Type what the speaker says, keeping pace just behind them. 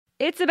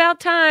It's about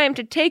time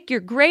to take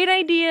your great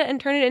idea and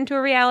turn it into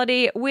a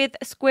reality with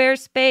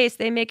Squarespace.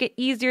 They make it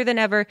easier than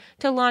ever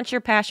to launch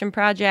your passion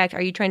project.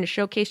 Are you trying to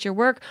showcase your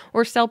work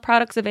or sell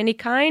products of any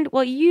kind?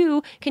 Well,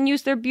 you can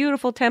use their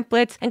beautiful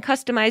templates and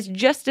customize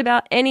just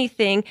about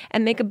anything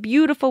and make a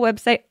beautiful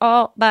website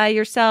all by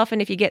yourself.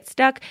 And if you get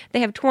stuck,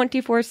 they have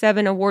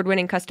 24/7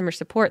 award-winning customer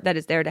support that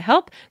is there to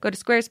help. Go to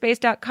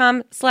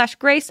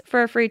squarespace.com/grace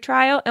for a free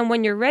trial. And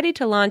when you're ready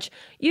to launch,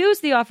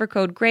 use the offer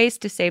code GRACE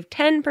to save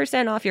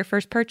 10% off your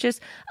first purchase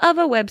of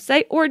a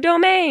website or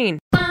domain.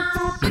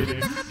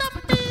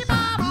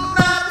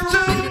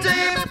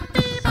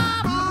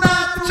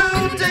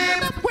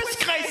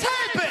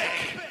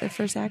 The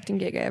first acting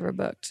gig I ever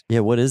booked. Yeah,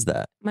 what is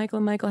that? Michael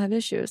and Michael Have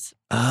Issues.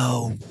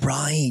 Oh,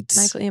 right.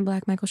 Michael Ian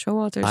Black, Michael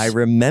Showalters. I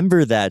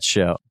remember that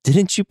show.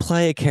 Didn't you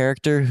play a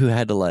character who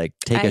had to like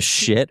take a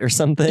shit or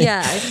something?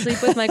 Yeah, I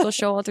sleep with Michael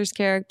Showalter's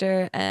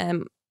character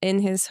in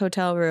his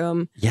hotel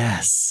room.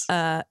 Yes.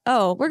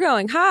 We're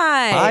going.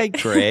 Hi,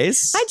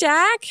 Grace. Hi,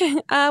 Jack.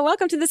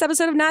 Welcome to this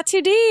episode of Not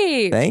Too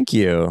Deep. Thank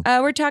you.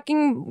 We're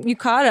talking, you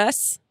caught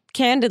us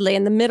candidly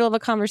in the middle of a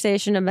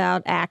conversation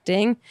about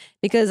acting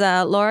because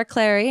Laura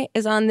Clery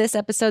is on this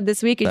episode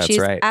this week, and That's she's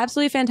right.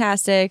 absolutely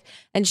fantastic.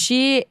 And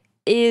she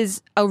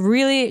is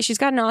she's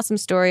got an awesome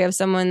story of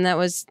someone that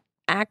was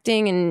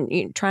acting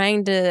and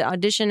trying to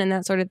audition and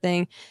that sort of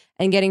thing,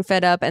 and getting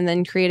fed up and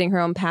then creating her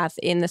own path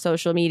in the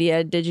social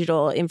media,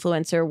 digital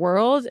influencer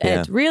world. And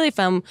it's really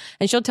fun.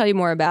 And she'll tell you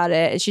more about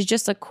it. And she's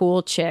just a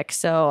cool chick.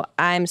 So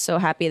I'm so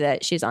happy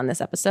that she's on this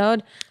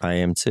episode. I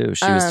am too.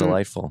 She was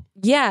delightful.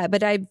 Yeah,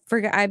 but I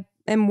forgot. I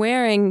am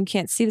wearing, you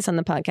can't see this on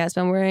the podcast,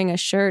 but I'm wearing a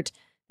shirt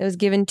that was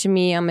given to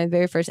me on my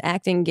very first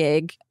acting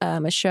gig,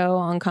 a show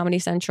on Comedy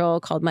Central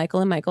called Michael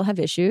and Michael Have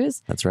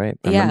Issues. That's right.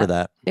 I remember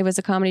that. It was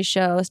a comedy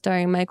show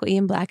starring Michael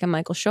Ian Black and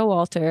Michael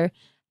Showalter.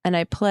 And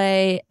I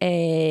played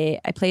a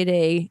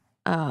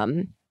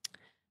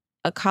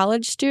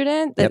college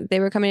student that they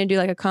were coming to do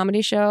like a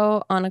comedy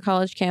show on a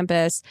college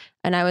campus.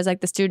 And I was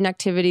like the student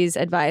activities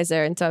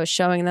advisor. And so I was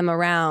showing them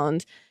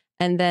around,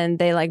 and then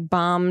they like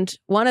bombed.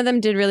 One of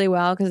them did really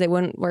well because they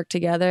wouldn't work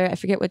together. I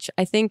forget which,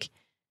 I think.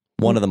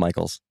 One of the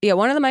Michaels. Yeah,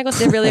 one of the Michaels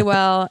did really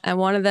well, and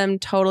one of them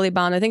totally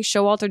bombed. I think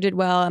Showalter did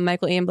well, and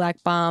Michael Ian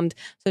Black bombed.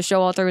 So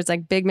Showalter was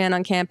like big man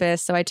on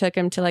campus. So I took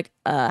him to like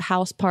a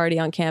house party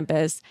on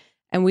campus,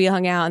 and we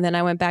hung out. And then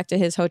I went back to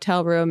his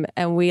hotel room,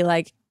 and we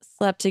like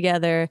slept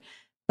together.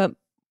 But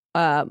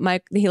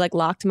he like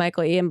locked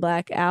Michael Ian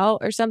Black out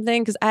or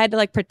something, because I had to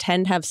like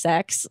pretend to have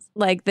sex.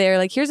 Like they're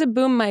like, here's a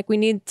boom mic, we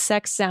need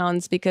sex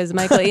sounds, because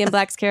Michael Ian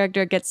Black's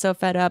character gets so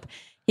fed up.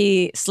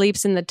 He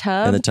sleeps in the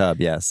tub. In the tub,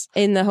 yes.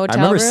 In the hotel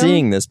room. I remember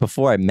seeing this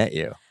before I met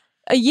you.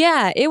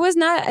 Yeah, it was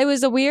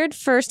a weird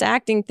first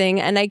acting thing.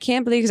 And I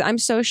can't believe, because I'm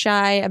so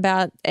shy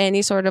about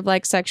any sort of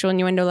like sexual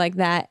innuendo like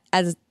that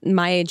as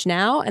my age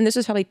now. And this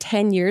was probably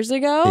 10 years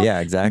ago. Yeah,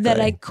 exactly. That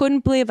I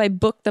couldn't believe I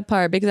booked the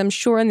part, because I'm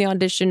sure in the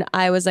audition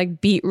I was like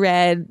beet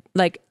red,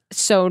 like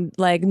so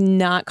like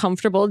not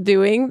comfortable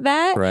doing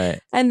that.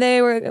 Right. And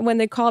when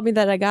they called me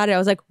that I got it, I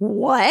was like,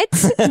 what?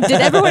 Did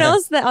everyone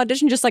else that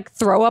audition just like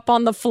throw up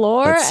on the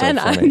floor? That's so and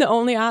funny. I'm the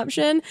only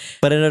option?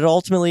 But it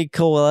ultimately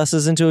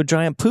coalesces into a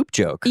giant poop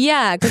joke.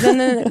 Yeah, because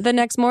then the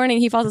next morning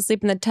he falls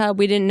asleep in the tub.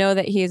 We didn't know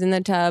that he is in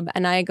the tub,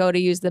 and I go to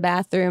use the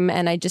bathroom,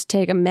 and I just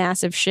take a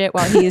massive shit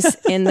while he's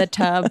in the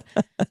tub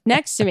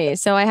next to me.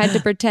 So I had to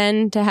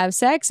pretend to have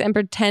sex and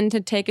pretend to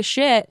take a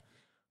shit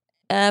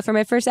for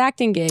my first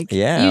acting gig.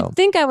 Yeah. You'd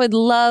think I would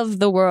love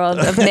the world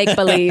of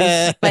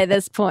make-believe by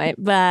this point,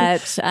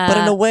 but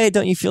in a way,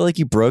 don't you feel like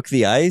you broke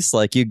the ice?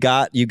 Like you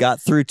got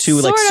through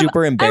two like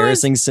super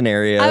embarrassing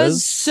scenarios. I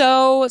was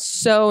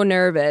so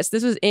nervous.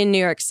 This was in New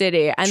York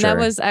City, and that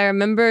was, I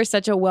remember,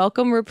 such a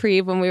welcome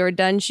reprieve when we were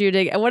done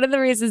shooting. And one of the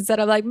reasons that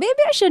I'm like, maybe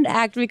I shouldn't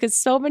act, because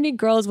so many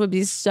girls would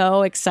be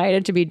so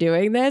excited to be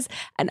doing this,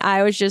 and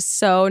I was just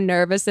so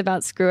nervous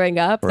about screwing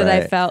up that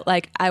I felt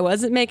like I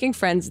wasn't making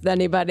friends with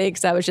anybody,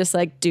 because I was just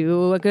like,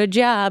 do a good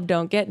job,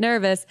 don't get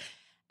nervous.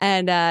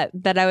 And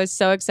that I was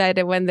so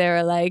excited when they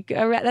were like,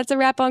 that's a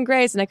wrap on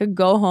Grace, and I could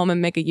go home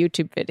and make a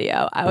YouTube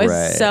video. I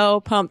was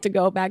so pumped to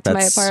go back to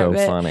my apartment.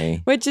 That's so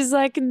funny. Which is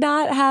like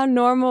not how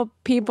normal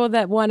people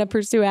that want to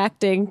pursue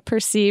acting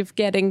perceive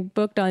getting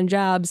booked on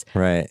jobs.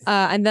 Right.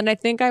 And then I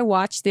think I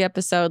watched the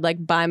episode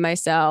like by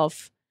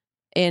myself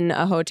in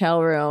a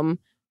hotel room.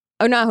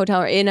 Oh, not a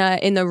hotel room,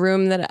 in the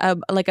room that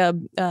like a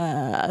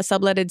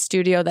subletted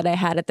studio that I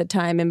had at the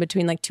time in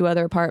between like two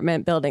other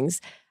apartment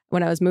buildings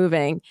when I was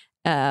moving.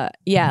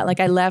 Like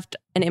I left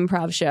an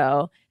improv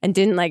show and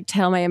didn't like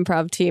tell my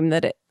improv team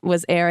that it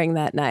was airing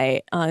that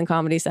night on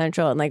Comedy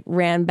Central, and like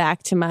ran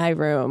back to my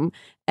room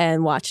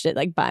and watched it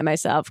like by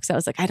myself, because I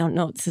was like, I don't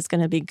know if this is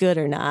going to be good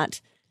or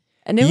not.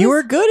 And you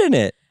were good in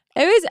it.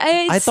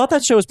 I thought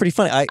that show was pretty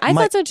funny. I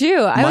thought so too.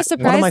 I was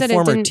surprised one of my that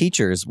former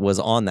teachers was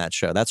on that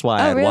show. That's why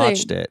I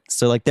watched it.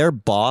 So like their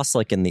boss,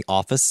 like in the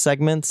Office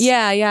segments,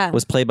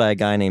 was played by a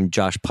guy named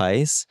Josh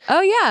Pice.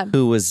 Oh yeah,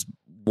 who was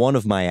one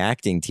of my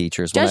acting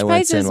teachers when I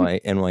went to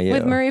NYU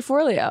with Marie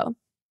Forleo.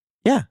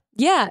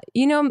 Yeah.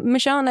 You know,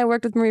 Michelle and I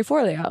worked with Marie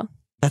Forleo.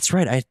 That's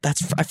right.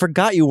 I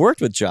forgot you worked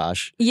with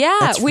Josh.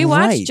 Yeah, we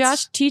watched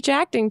Josh teach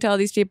acting to all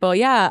these people.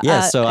 Yeah.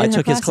 Yeah, so I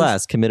took his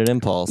class, Committed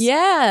Impulse.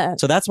 Yeah.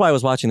 So that's why I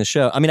was watching the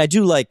show. I mean, I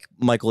do like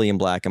Michael Ian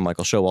Black and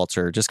Michael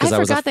Showalter just because I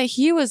forgot that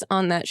he was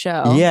on that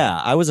show.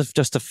 Yeah, I was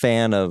just a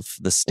fan of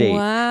The State.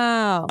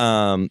 Wow.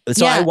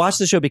 So I watched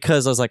the show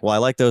because I was like, well, I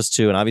like those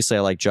two, and obviously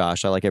I like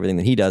Josh. I like everything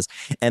that he does.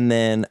 And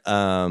then,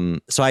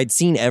 so I'd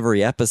seen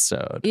every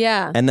episode.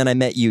 Yeah. And then I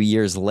met you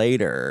years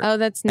later. Oh,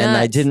 that's nuts. And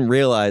I didn't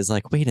realize,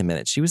 like, wait a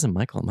minute, she was in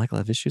Michael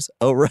have issues.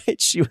 Oh, right,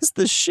 she was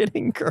the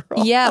shitting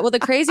girl. Yeah, well, the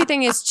crazy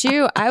thing is,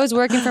 too, I was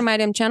working for My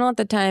Damn Channel at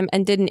the time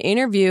and did an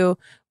interview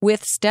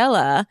with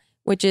Stella,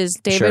 which is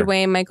David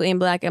Wayne, Michael Ian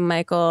Black, and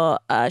Michael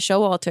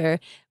Showalter,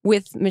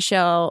 with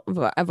Michelle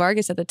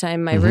Vargas at the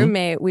time, my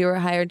roommate. We were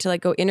hired to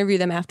like go interview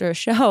them after a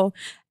show.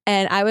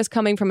 And I was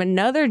coming from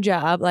another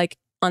job, like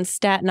on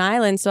Staten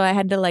Island. So I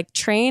had to like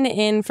train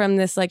in from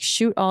this like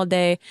shoot all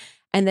day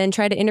and then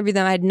try to interview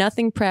them. I had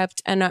nothing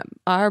prepped. And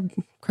our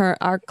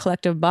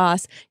collective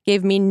boss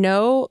gave me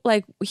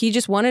he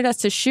just wanted us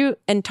to shoot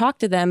and talk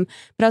to them.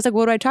 But I was like,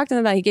 what do I talk to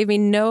them about? He gave me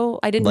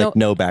I didn't know.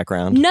 No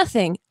background?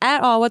 Nothing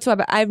at all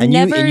whatsoever.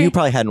 You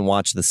probably hadn't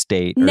watched The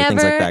State or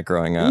things like that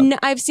growing up.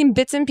 I've seen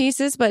bits and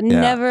pieces, but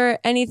never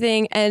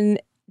anything. And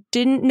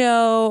didn't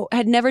know,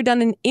 had never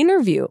done an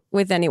interview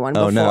with anyone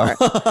before. Oh, no.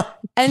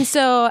 And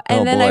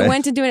then I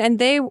went to do it, and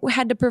they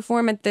had to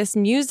perform at this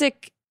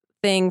music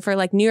thing for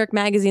like New York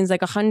Magazine's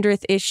like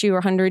 100th issue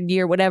or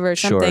 100-year whatever,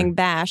 something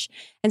bash.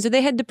 And so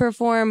they had to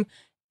perform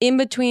in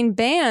between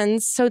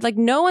bands. So like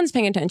no one's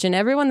paying attention.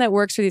 Everyone that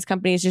works for these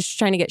companies is just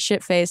trying to get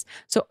shit-faced.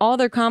 So all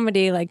their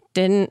comedy like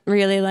didn't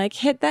really like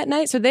hit that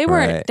night. So they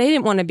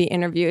didn't want to be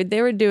interviewed.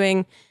 They were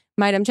doing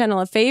My Damn Channel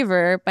a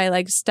favor by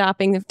like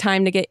stopping the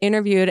time to get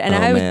interviewed.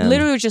 And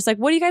literally was just like,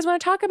 what do you guys want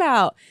to talk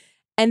about?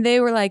 And they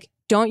were like,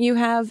 don't you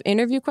have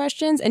interview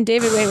questions? And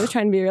David Wayne was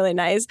trying to be really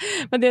nice,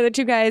 but the other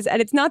two guys,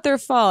 and it's not their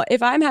fault.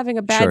 If I'm having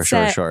a bad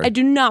set, I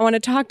do not want to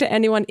talk to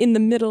anyone in the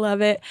middle of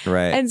it.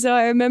 Right. And so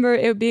I remember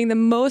it being the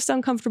most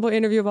uncomfortable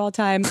interview of all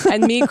time,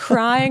 and me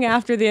crying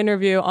after the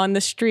interview on the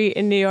street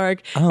in New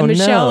York, and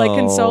Michelle like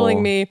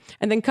consoling me.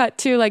 And then cut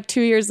to like 2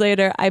 years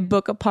later, I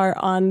book a part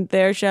on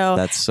their show.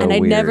 That's so weird.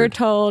 And I never weird.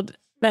 Told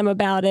them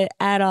about it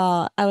at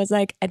all. I was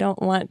like, I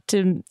don't want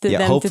to.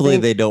 Hopefully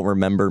they don't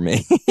remember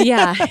me.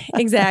 Yeah,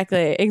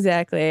 exactly.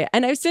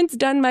 And I've since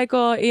done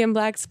Michael Ian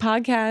Black's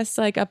podcast,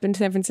 like up in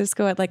San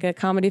Francisco at like a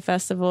comedy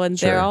festival, and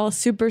they're all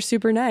super,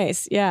 super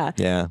nice. Yeah.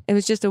 It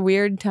was just a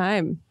weird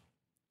time.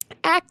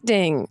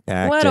 Acting.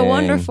 What a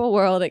wonderful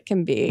world it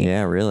can be.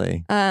 Yeah,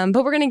 really.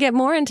 But we're gonna get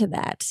more into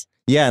that.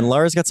 Yeah, and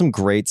Laura's got some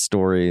great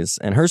stories,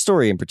 and her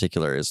story in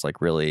particular is like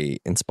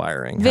really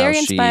inspiring. Very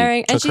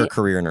inspiring. She took her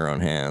career in her own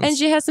hands. And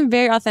she has some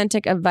very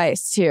authentic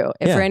advice too,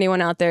 for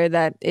anyone out there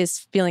that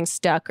is feeling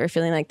stuck or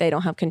feeling like they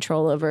don't have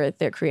control over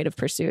their creative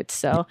pursuits.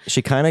 So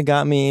she kind of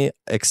got me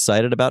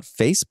excited about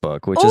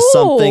Facebook, which is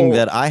something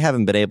that I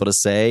haven't been able to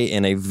say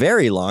in a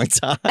very long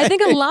time. I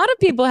think a lot of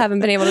people haven't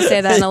been able to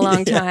say that in a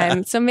long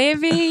time. So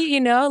maybe,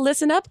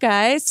 listen up,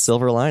 guys.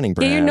 Silver lining,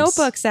 perhaps. Get your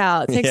notebooks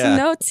out. Take some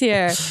notes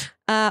here.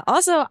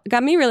 Also,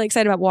 got me really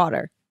excited about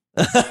water.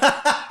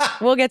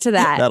 We'll get to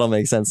that. That'll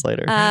make sense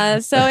later.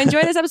 So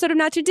enjoy this episode of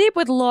Not Too Deep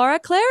with Laura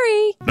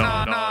Clery.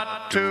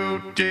 Not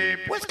Too Deep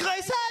with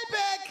Grace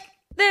Helbig.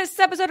 This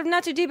episode of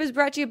Not Too Deep is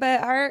brought to you by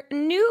our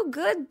new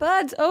good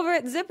buds over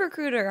at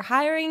ZipRecruiter.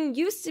 Hiring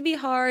used to be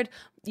hard.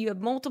 You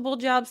have multiple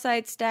job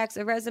sites, stacks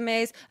of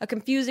resumes, a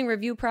confusing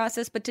review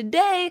process. But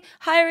today,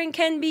 hiring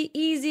can be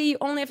easy. You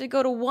only have to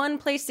go to one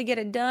place to get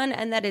it done,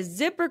 and that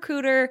is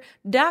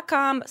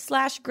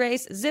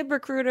ZipRecruiter.com/Grace.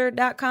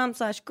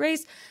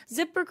 ZipRecruiter.com/Grace.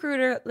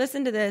 ZipRecruiter,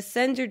 listen to this,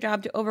 sends your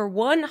job to over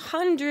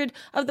 100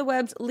 of the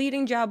web's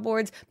leading job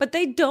boards, but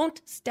they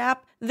don't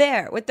stop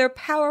there. With their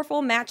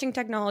powerful matching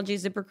technology,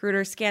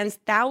 ZipRecruiter scans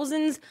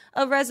thousands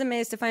of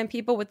resumes to find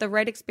people with the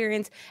right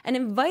experience and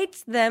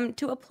invites them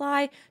to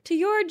apply to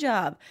your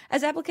job.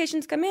 As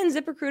applications come in,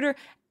 ZipRecruiter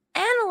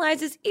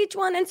analyzes each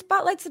one and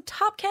spotlights the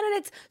top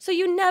candidates so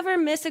you never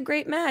miss a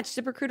great match.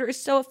 ZipRecruiter is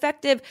so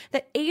effective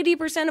that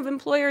 80% of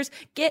employers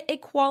get a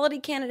quality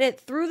candidate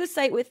through the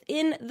site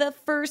within the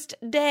first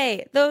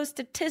day. Those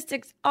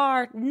statistics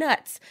are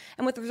nuts.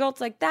 And with results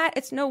like that,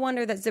 it's no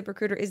wonder that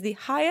ZipRecruiter is the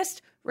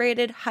highest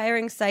rated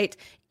hiring site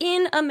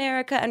in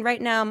America. And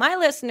right now, my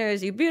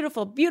listeners, you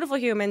beautiful, beautiful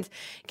humans,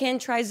 can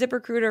try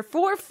ZipRecruiter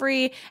for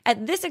free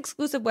at this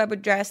exclusive web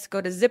address. Go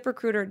to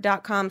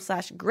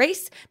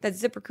ZipRecruiter.com/Grace.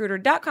 That's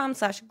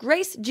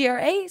ZipRecruiter.com/Grace,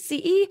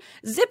 GRACE,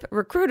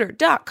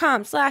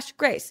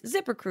 ZipRecruiter.com/Grace.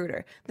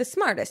 ZipRecruiter, the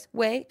smartest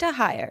way to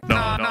hire.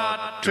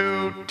 Not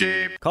Too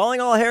Deep. Calling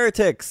all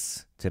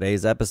heretics.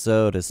 Today's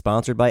episode is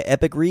sponsored by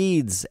Epic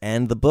Reads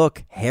and the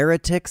book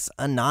Heretics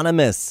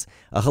Anonymous,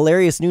 a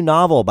hilarious new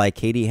novel by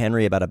Katie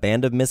Henry about a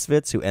band of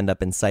misfits who end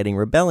up inciting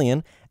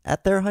rebellion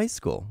at their high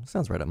school.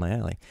 Sounds right up my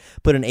alley.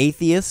 Put an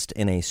atheist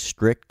in a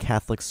strict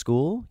Catholic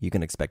school. You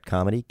can expect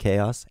comedy,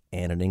 chaos,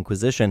 and an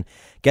inquisition.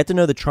 Get to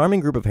know the charming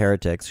group of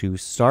heretics who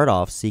start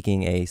off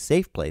seeking a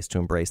safe place to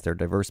embrace their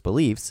diverse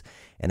beliefs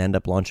and end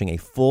up launching a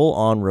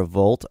full-on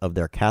revolt of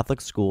their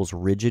Catholic school's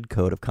rigid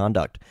code of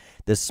conduct.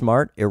 This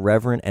smart,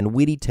 irreverent, and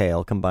witty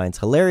tale combines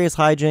hilarious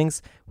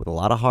hijinks with a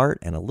lot of heart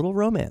and a little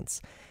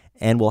romance,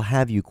 and will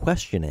have you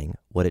questioning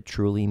what it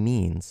truly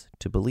means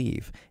to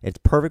believe. It's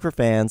perfect for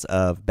fans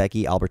of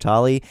Becky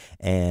Albertalli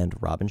and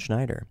Robin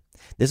Schneider.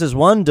 This is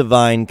one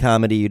divine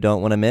comedy you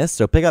don't want to miss,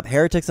 so pick up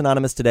Heretics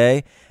Anonymous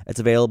today. It's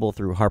available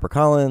through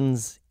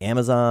HarperCollins,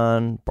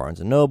 Amazon,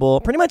 Barnes &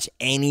 Noble, pretty much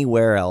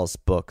anywhere else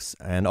books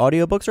and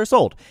audiobooks are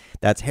sold.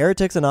 That's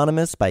Heretics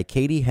Anonymous by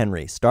Katie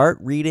Henry. Start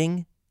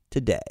reading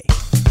today.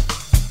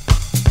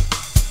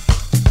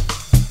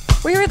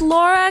 We're with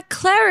Laura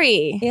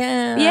Clery.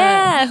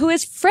 Yeah, who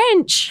is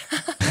French.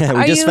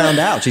 We just found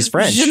out she's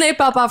French. Je ne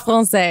parle pas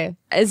français.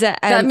 Is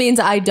That means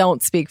I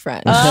don't speak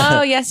French.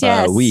 Oh, yes.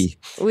 Oui.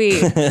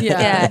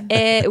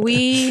 Yeah.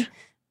 We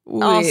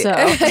also.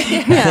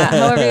 Yeah.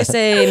 However you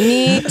say,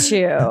 me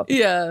too.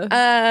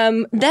 Yeah.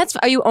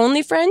 Are you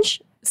only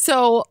French?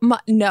 So,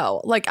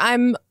 no, like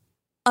I'm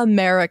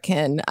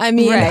American. I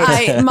mean,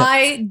 Right.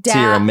 my dad. So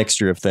you're a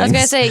mixture of things. I was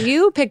going to say,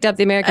 you picked up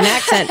the American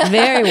accent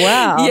very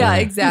well. Yeah,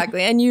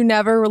 exactly. And you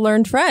never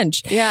learned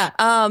French. Yeah.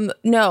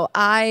 No,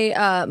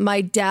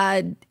 my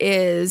dad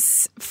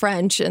is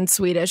French and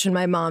Swedish and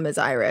my mom is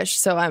Irish.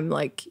 So I'm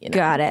like,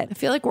 Got it. I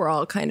feel like we're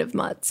all kind of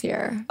mutts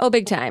here. Oh,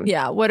 big time.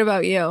 Yeah. What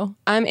about you?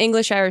 I'm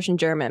English, Irish, and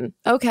German.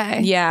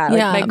 Okay. Yeah.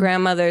 Like my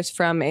grandmother's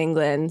from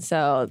England.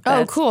 So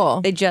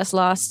cool. They just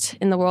lost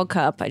in the World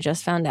Cup. I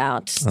just found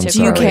out. I'm Do you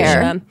sorry.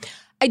 care?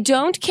 I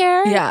don't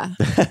care. Yeah.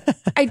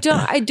 I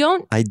don't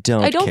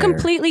care.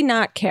 completely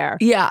not care.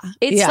 Yeah.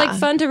 It's like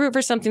fun to root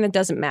for something that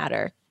doesn't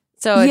matter.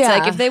 So it's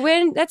like if they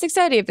win, that's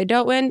exciting. If they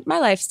don't win, my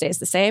life stays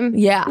the same.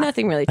 Yeah.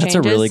 Nothing really changes.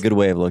 That's a really good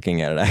way of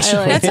looking at it,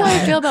 actually. That's how I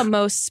feel about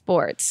most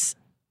sports.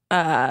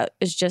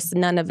 It's just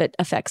none of it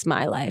affects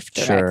my life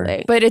directly.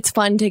 Sure. But it's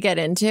fun to get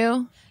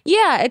into.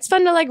 Yeah, it's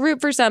fun to like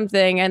root for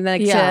something and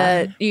like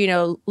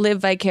to,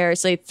 live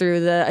vicariously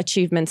through the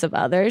achievements of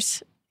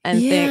others and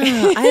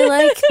think. I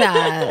like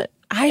that.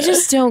 I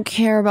just don't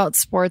care about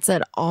sports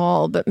at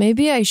all, but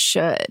maybe I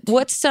should.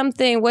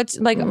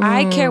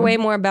 I care way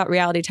more about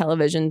reality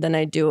television than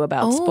I do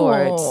about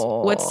sports.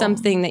 What's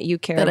something that you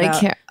care about? I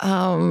care.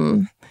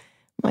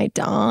 My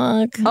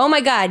dog. Oh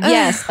my God,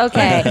 yes.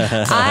 Okay.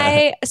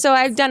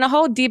 I've done a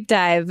whole deep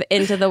dive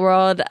into the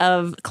world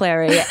of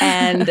Clery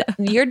and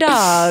your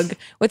dog,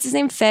 what's his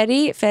name?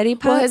 Fetty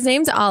Pug? Well, his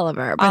name's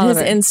Oliver, but his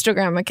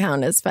Instagram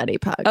account is Fetty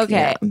Pug.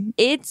 Okay. Yeah.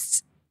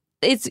 It's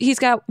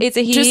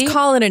a he. Just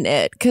call it an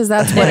it, because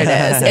that's what it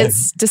is.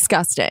 It's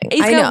disgusting. He's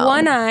got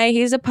one eye.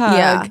 He's a pug.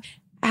 Yeah.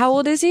 How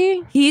old is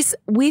he?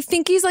 We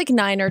think he's like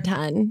 9 or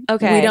 10.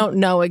 Okay. We don't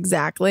know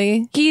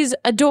exactly. He's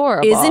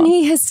adorable. Isn't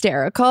he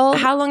hysterical?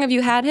 How long have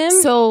you had him?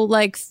 So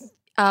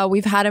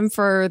we've had him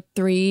for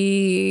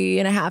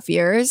 3.5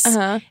 years.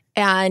 Uh-huh.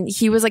 And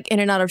he was like in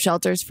and out of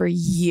shelters for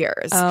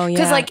years. Oh, yeah.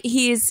 Because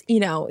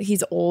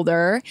he's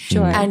older.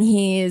 Sure. And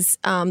he's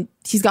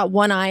got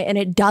one eye and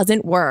it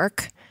doesn't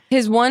work.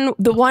 The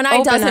one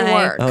eye doesn't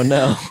work. Oh,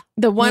 no.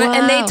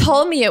 And they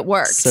told me it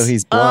worked. So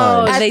he's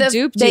blind. Oh, they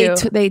duped you.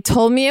 They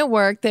told me it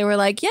worked. They were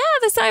like, yeah,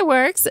 this eye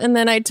works. And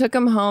then I took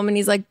him home and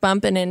he's like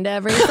bumping into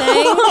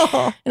everything.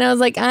 And I was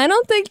like, I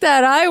don't think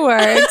that eye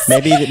works.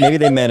 Maybe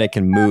they meant it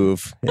can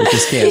move. It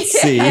just can't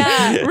see.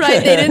 Yeah,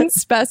 right. They didn't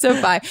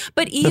specify.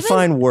 But even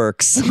Define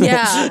works.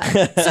 Yeah.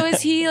 So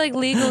is he like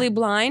legally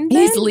blind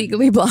then? He's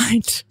legally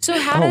blind. So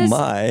how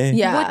my.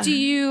 Yeah.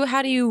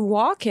 how do you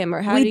walk him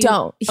or how we do you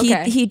don't.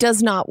 Okay. He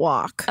does not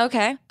walk.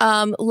 Okay.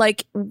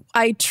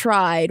 I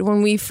tried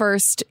when we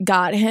first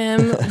got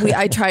him.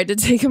 I tried to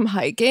take him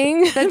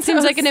hiking. That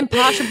seems like an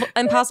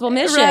impossible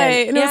mission.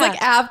 Right. And it was Yeah.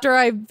 like after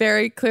I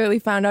very clearly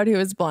found out he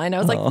was blind, I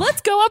was like,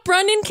 let's go up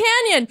Runyon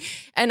Canyon.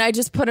 And I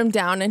just put him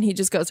down and he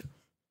just goes,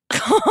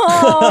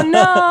 oh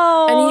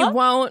no. and he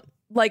won't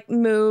like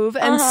move.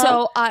 And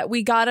so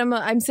we got him.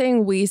 I'm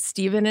saying we,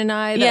 Steven and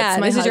I. That's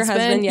my this husband. is your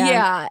husband.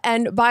 Yeah.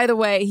 And by the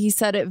way, he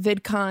said at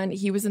VidCon,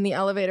 he was in the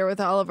elevator with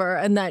Oliver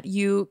and that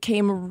you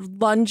came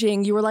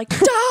lunging. You were like,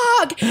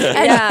 dog!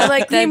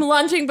 And came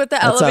lunging, but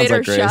the elevator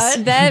like Grace.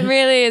 shut. That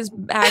really is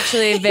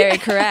actually very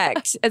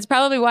correct. It's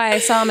probably why I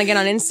saw him again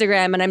on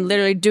Instagram and I'm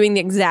literally doing the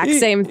exact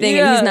same thing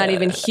and he's not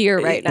even here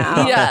right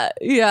now. Yeah.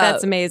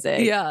 That's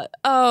amazing. Yeah.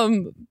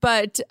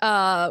 But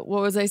what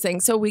was I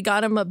saying? So we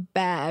got him a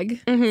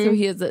bag. So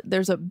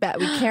there's a bag.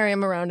 We carry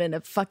him around in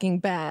a fucking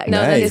bag.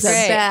 No, Nice. It's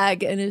Great. a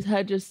bag and his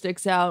head just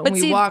sticks out But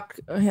and we walk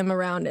him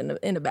around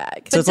in a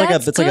bag. So it's like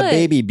that's a good.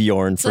 baby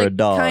Bjorn for a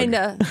dog.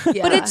 Kinda.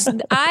 Yeah.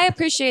 But I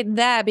appreciate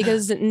that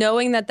because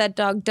knowing that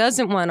dog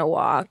doesn't want to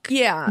walk,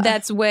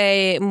 that's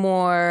way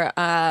more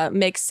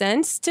makes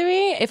sense to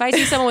me. If I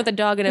see someone with a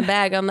dog in a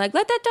bag, I'm like,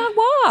 let that dog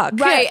walk.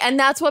 Right, and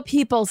that's what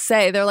people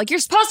say. They're like, you're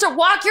supposed to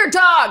walk your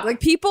dog. Like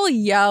people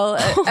yell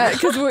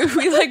because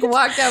we like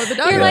walked out with the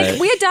dog. You're like,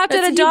 we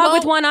adopted a dog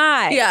with one eye.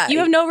 die. Yeah. You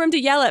have no room to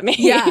yell at me.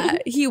 Yeah,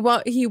 he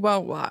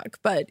won't walk,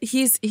 but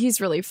he's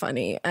really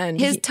funny, and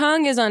his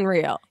tongue is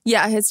unreal.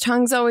 Yeah, his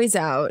tongue's always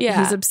out.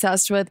 Yeah. He's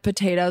obsessed with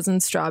potatoes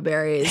and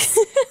strawberries.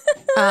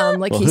 He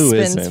who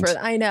spins isn't? for.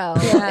 I know.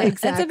 Yeah,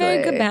 exactly. That's a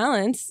very good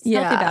balance.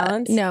 Healthy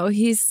balance. No,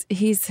 he's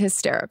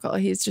hysterical.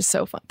 He's just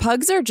so fun.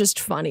 Pugs are just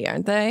funny,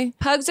 aren't they?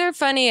 Pugs are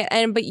funny,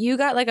 but you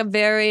got like a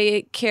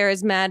very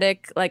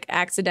charismatic, like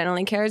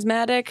accidentally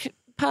charismatic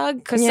pug.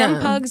 Because some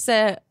pugs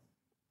that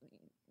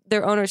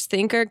their owners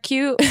think are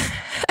cute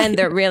and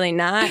they're really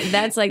not.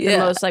 That's like the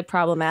most like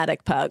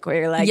problematic pug where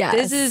you're like,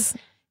 this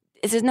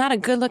is not a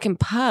good looking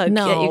pug.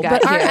 No, that you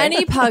got but here. are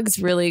any pugs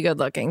really good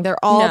looking?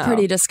 They're all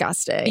pretty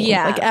disgusting.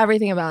 Yeah, like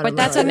everything about them.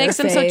 But that's what makes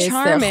them so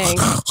charming.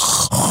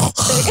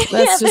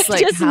 That's just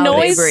like just how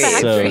noise they breathe.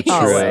 factory. So true.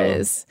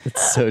 Always.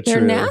 It's so true.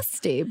 They're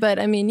nasty, but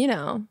I mean,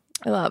 I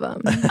love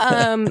them.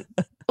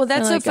 Well,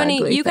 that's so like funny.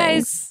 ugly You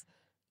things. guys,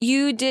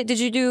 you did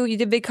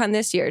VidCon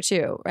this year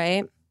too,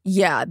 right?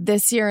 Yeah,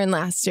 this year and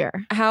last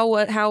year.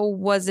 How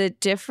was it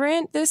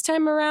different this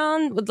time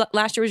around?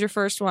 Last year was your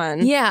first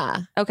one.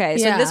 Yeah. Okay,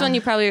 so this one you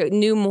probably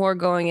knew more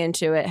going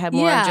into it, had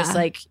more just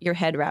like your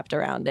head wrapped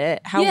around it.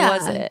 How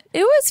was it?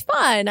 It was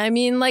fun. I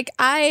mean, like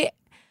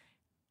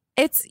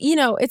it's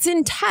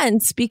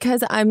intense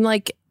because I'm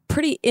like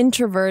pretty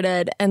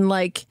introverted and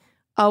like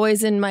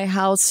always in my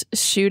house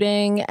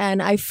shooting,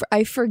 and I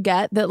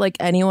forget that like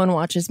anyone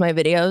watches my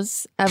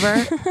videos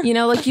ever.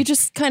 Like you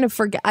just kind of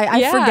forget.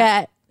 I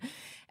forget.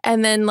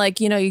 And then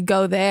like, you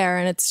go there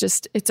and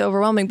it's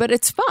overwhelming, but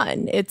it's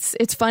fun.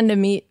 It's fun to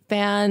meet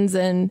fans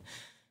and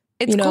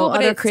it's cool, but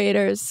other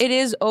creators. It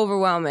is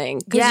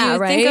overwhelming. Yeah, you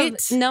right? think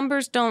of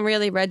numbers don't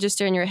really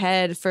register in your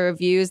head for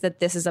views that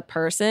this is a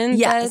person.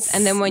 Yes. Does.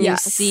 And then when you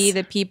see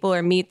the people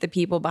or meet the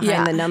people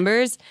behind the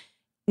numbers,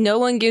 no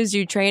one gives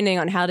you training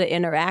on how to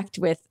interact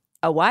with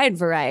a wide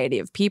variety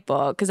of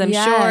people. Because I'm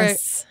sure,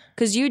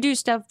 because you do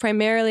stuff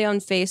primarily on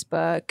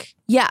Facebook.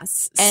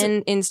 Yes.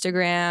 And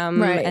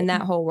Instagram and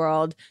that whole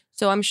world.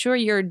 So I'm sure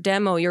your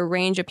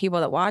range of people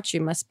that watch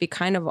you must be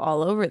kind of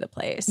all over the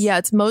place. Yeah,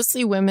 it's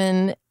mostly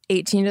women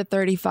 18 to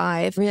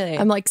 35. Really?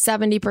 I'm like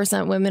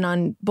 70% women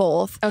on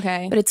both.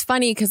 Okay. But it's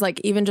funny because like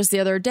even just the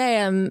other day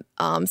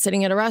I'm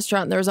sitting at a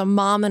restaurant and there was a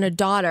mom and a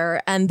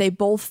daughter and they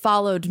both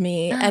followed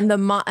me and the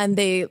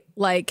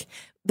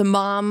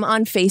mom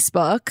on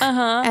Facebook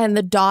and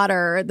the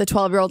daughter, the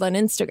 12-year-old on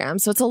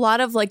Instagram. So it's a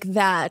lot of like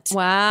that.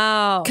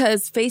 Wow.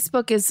 Because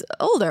Facebook is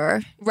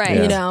older. Right.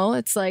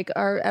 It's like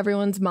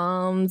everyone's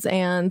moms,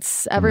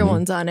 aunts,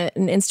 everyone's on it.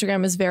 And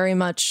Instagram is very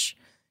much,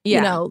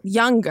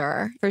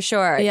 younger. For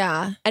sure.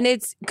 Yeah. And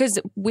it's because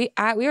we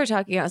were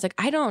talking, I was like,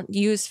 I don't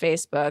use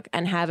Facebook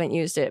and haven't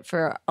used it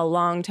for a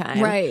long time.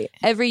 Right.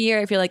 Every year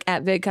I feel like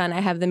at VidCon I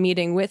have the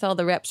meeting with all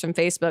the reps from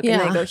Facebook and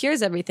they go,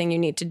 here's everything you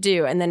need to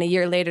do. And then a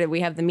year later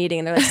we have the meeting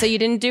and they're like, so you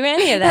didn't do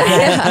any of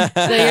that.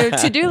 So your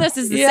to-do list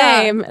is the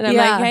same. And I'm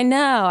like, I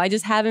know, I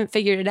just haven't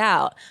figured it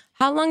out.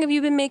 How long have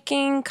you been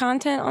making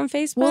content on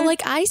Facebook? Well,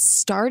 like I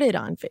started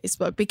on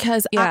Facebook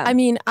because I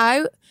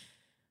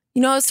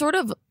was sort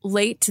of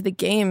late to the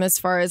game as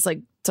far as like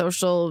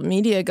social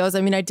media goes. I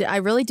mean, I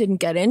really didn't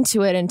get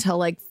into it until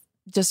like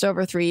just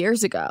over 3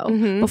 years ago.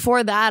 Mm-hmm.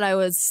 Before that, I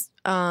was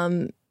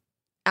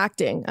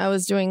acting. I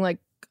was doing like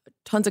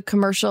tons of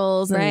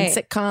commercials and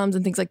sitcoms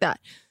and things like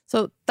that.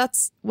 So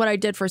that's what I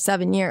did for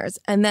 7 years.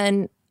 And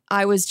then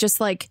I was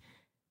just like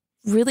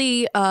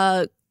really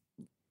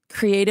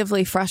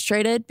creatively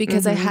frustrated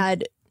because I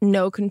had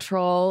no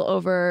control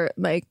over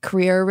my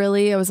career,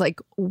 really. I was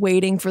like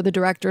waiting for the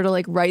director to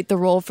like write the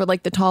role for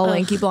like the tall,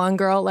 lanky blonde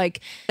girl. Like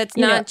that's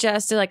not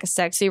just like a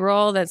sexy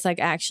role. That's like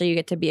actually you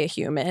get to be a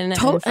human and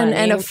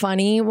a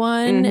funny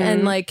one.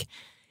 And like,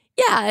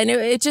 and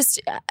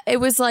it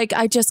was like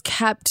I just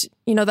kept,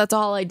 that's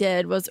all I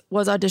did was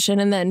audition.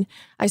 And then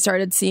I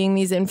started seeing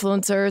these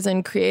influencers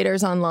and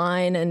creators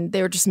online and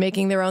they were just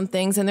making their own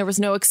things. And there was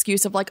no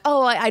excuse of like,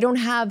 oh, I don't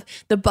have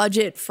the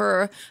budget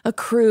for a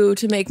crew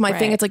to make my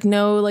thing. It's like,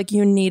 no, like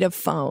you need a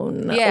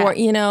phone or,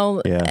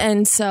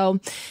 and so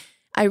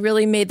I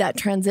really made that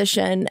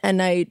transition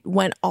and I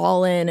went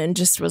all in and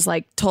just was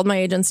like, told my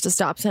agents to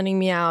stop sending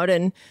me out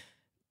and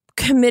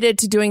committed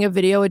to doing a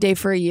video a day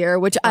for a year,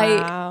 which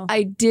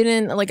I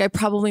didn't like. I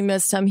probably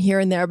missed some here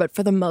and there, but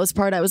for the most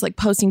part I was like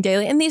posting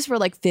daily, and these were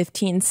like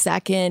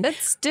 15-second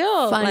that's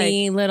still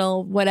funny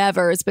little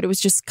whatevers, but it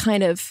was just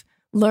kind of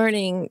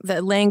learning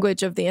the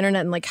language of the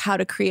internet and like how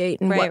to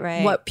create and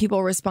what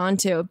people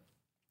respond to,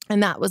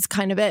 and that was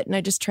kind of it. And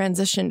I just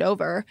transitioned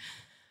over.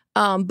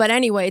 But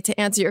anyway, to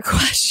answer your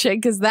question,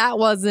 because that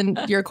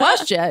wasn't your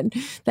question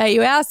that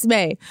you asked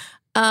me,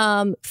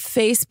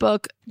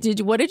 Facebook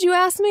What did you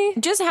ask me?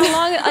 Just how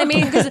long? I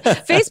mean, because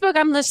Facebook,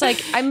 I'm just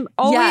like, I'm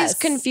always Yes.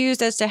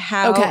 confused as to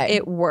how Okay.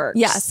 it works.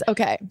 Yes.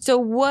 Okay. So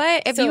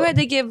what if you had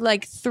to give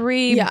like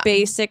 3 Yeah.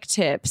 basic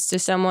tips to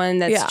someone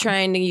that's Yeah.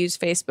 trying to use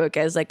Facebook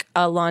as like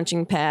a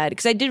launching pad?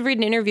 Because I did read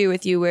an interview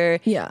with you where,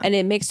 and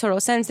it makes total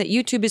sense that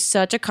YouTube is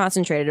such a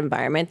concentrated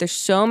environment. There's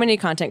so many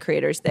content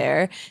creators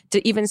there.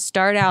 To even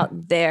start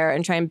out there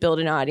and try and build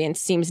an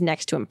audience seems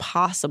next to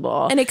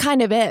impossible. And it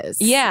kind of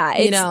is. Yeah,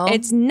 you know?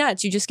 it's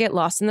nuts. You just get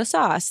lost in the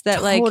sauce. That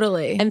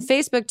Totally. and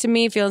Facebook to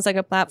me feels like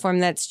a platform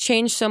that's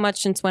changed so much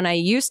since when I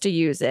used to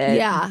use it.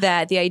 Yeah.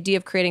 That the idea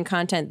of creating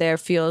content there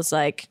feels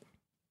like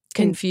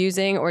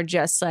confusing or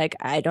just like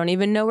I don't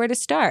even know where to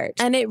start.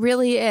 And it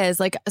really is.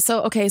 Like,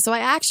 so I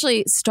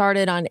actually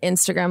started on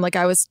Instagram. Like,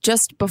 I was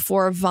just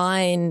before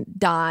Vine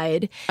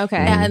died. Okay.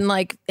 And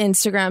like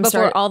Instagram Before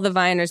started. all the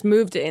Viners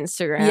moved to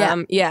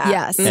Instagram. Yeah.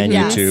 Yes. And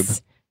yes.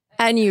 YouTube.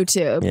 And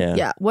YouTube. Yeah.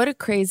 Yeah. What a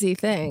crazy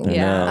thing. I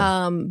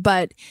know.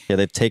 But Yeah,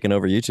 they've taken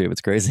over YouTube.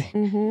 It's crazy.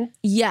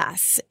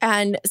 yes.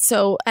 And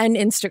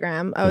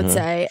Instagram, I would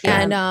say.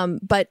 Yeah. And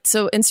but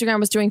so Instagram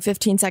was doing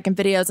 15-second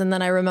videos. And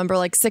then I remember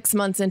like 6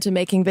 months into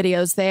making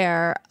videos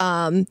there,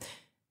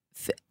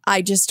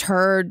 I just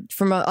heard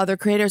from other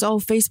creators, oh,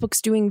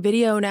 Facebook's doing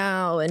video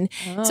now. And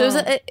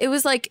so it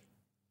was like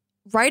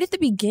right at the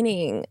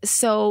beginning.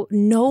 So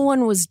no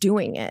one was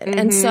doing it.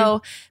 And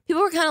so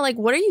people were kind of like,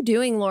 what are you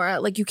doing,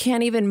 Laura? Like, you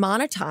can't even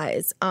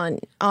monetize on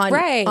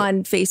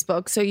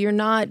Facebook. So you're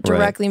not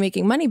directly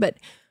making money. But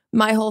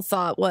my whole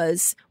thought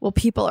was, well,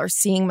 people are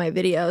seeing my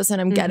videos and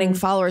I'm getting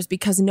followers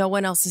because no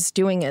one else is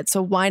doing it.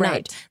 So why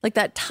not? Like,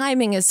 that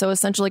timing is so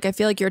essential. Like, I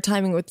feel like your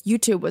timing with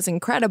YouTube was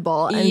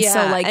incredible. And so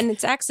like, and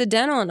it's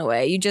accidental in a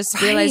way. You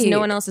just realize no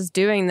one else is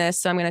doing this,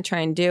 so I'm going to try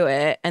and do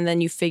it. And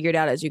then you figure it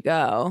out as you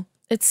go.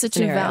 it's such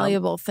a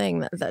valuable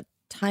thing, that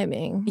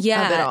timing of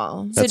it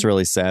all. That's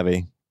really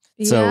savvy.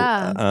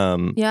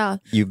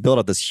 So, you've built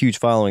up this huge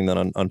following then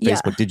on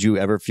Facebook. Yeah. Did you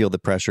ever feel the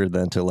pressure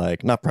then to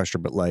like, not pressure,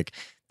 but like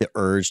the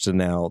urge to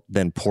now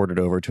then port it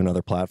over to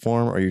another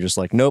platform? Or you're just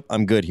like, nope,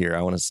 I'm good here.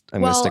 I'm going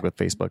to stick with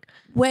Facebook.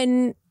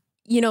 When,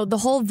 the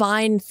whole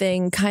Vine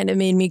thing kind of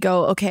made me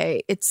go,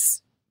 okay,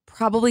 it's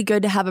probably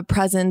good to have a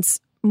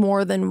presence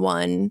more than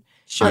one.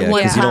 Sure. On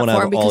one because you don't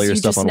platform, have because all your you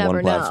stuff just on never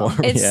one know.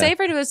 platform. It's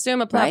safer to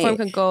assume a platform Right.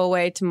 could go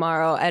away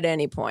tomorrow at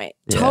any point.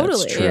 Yeah,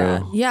 Totally. it's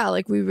true. Yeah,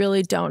 like we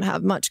really don't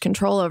have much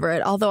control over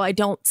it. Although I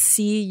don't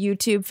see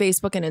YouTube,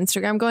 Facebook, and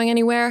Instagram going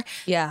anywhere.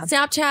 Yeah.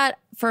 Snapchat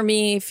for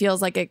me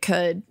feels like it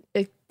could.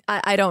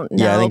 I don't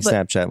know. Yeah, I think but,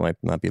 Snapchat might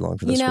not be long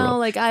for this you know, world.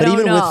 like I but don't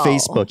even know. with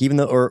Facebook, even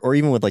though, or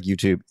even with like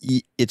YouTube,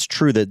 it's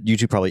true that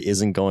YouTube probably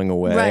isn't going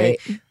away.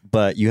 Right.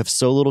 But you have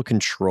so little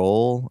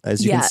control,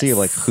 as you can see, of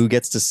like who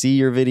gets to see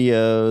your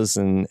videos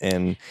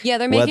and Yeah,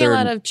 they're making a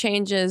lot of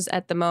changes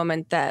at the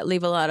moment that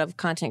leave a lot of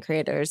content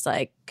creators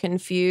like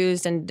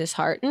confused and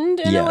disheartened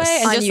in a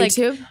way. And on just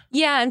YouTube?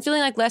 like and feeling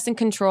like less in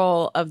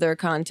control of their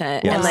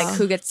content and like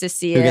who gets to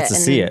see who it. gets to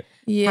see it.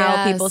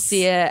 How people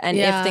see it and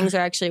if things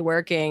are actually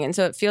working. And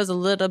so it feels a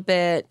little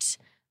bit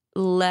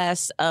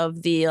less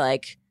of the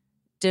like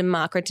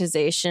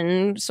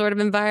democratization sort of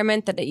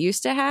environment that it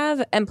used to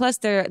have. And plus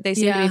they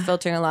seem to be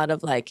filtering a lot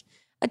of like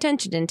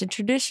attention into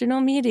traditional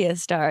media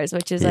stars,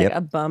 which is like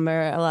a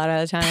bummer a lot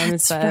of the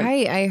times. That's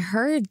right. I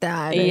heard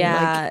that. And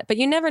Yeah. But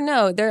you never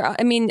know.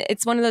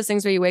 It's one of those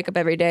things where you wake up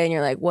every day and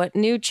you're like, what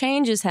new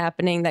change is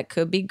happening that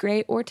could be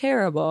great or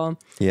terrible?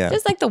 Yeah.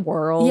 Just like the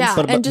world. Yeah.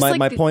 But and just my, like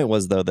my point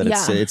was though that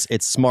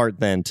it's smart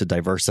then to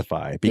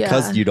diversify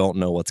because you don't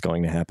know what's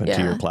going to happen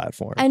to your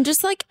platform. And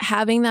just like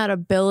having that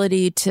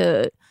ability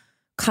to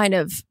kind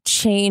of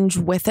change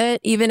with it,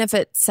 even if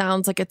it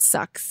sounds like it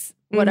sucks,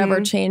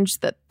 whatever change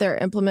that they're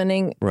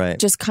implementing,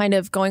 just kind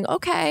of going,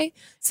 okay.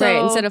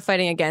 So instead of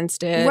fighting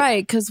against it.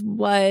 Right. Because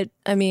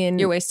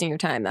you're wasting your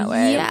time that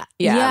way. Yeah.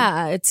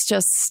 Yeah. It's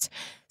just,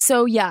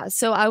 so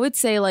I would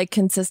say like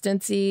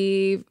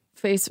consistency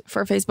for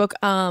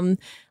Facebook,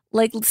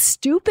 like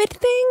stupid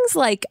things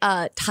like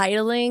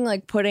titling,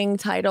 like putting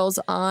titles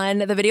on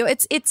the video.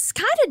 It's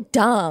kind of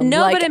dumb.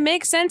 No, like, but it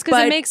makes sense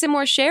because it makes it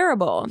more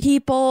shareable.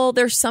 People,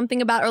 there's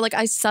something about, or like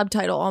I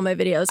subtitle all my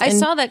videos. I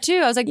saw that too.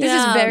 I was like, this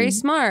is very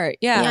smart.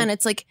 Yeah. And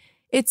it's like,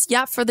 it's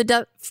for the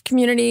deaf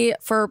community,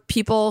 for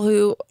people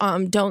who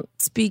don't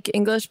speak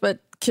English but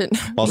can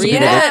also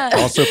read it.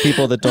 Also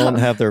people that don't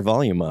have their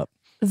volume up.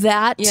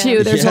 That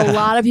too. There's a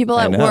lot of people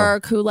at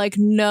work who like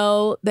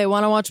know they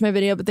want to watch my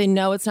video, but they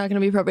know it's not going to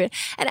be appropriate.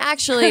 And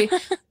actually,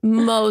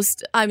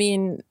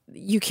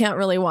 you can't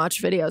really watch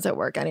videos at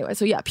work anyway.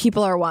 So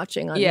people are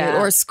watching on mute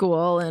or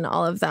school and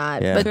all of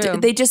that. Yeah.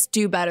 But they just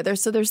do better.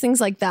 There's things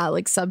like that,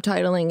 like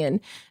subtitling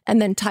and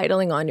then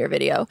titling on your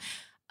video.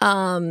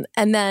 And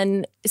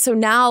then so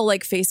now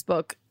like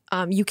Facebook,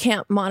 you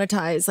can't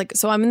monetize. Like,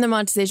 so I'm in the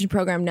monetization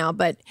program now,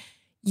 but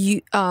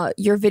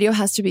your video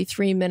has to be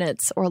 3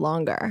 minutes or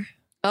longer.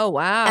 Oh,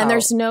 wow. And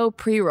there's no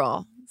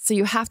pre-roll. So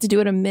you have to do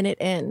it a minute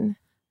in.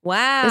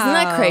 Wow. Isn't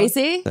that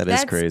crazy?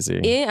 That's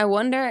crazy. I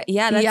wonder.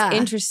 Yeah, that's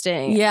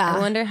interesting. Yeah. I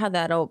wonder how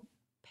that'll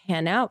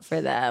pan out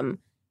for them.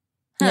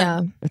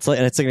 Yeah.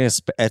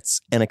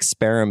 It's an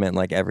experiment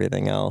like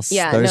everything else.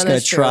 Yeah, they're just going to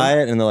that's try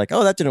it, and they're like,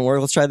 "Oh, that didn't work.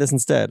 Let's try this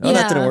instead. Oh,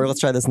 that didn't Yeah. work. Let's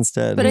try this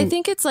instead." But I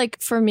think it's like,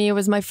 for me, it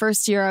was my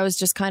first year. I was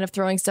just kind of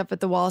throwing stuff at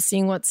the wall,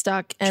 seeing what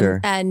stuck. And, Sure.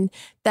 and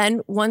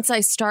then once I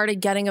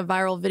started getting a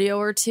viral video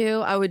or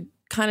two, I would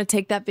kind of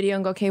take that video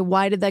and go, okay,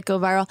 why did that go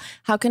viral?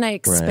 How can I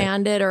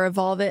expand it or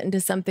evolve it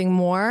into something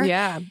more?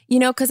 Yeah. You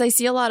know, because I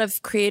see a lot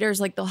of creators,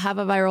 like they'll have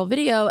a viral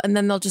video and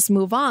then they'll just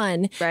move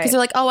on because Right. they're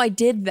like, oh, I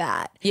did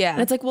that. Yeah.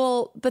 And it's like,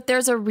 well, but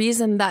there's a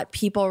reason that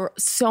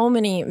so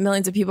many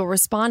millions of people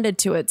responded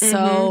to it.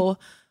 So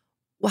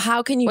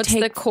how can you What's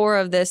take the core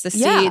of this, the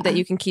Yeah. seed that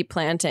you can keep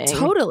planting?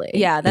 Totally.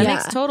 Yeah, that Yeah.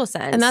 makes total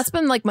sense. And that's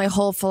been like my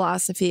whole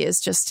philosophy is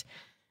just,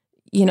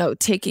 you know,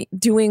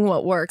 doing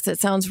what works. It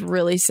sounds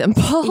really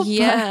simple. but-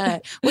 yeah.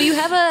 Well, you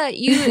have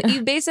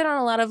you base it on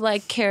a lot of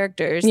like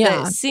characters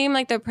Yeah. that seem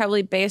like they're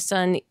probably based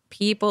on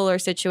people or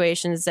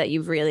situations that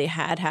you've really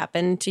had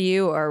happen to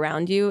you or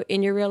around you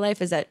in your real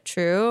life. Is that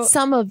true?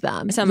 Some of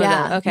them. Some of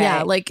them, okay.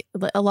 Yeah. Like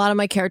a lot of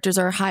my characters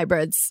are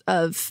hybrids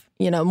of,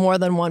 you know, more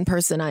than one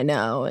person I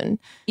know. And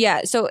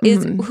Yeah. So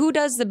who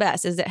does the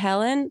best? Is it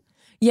Helen?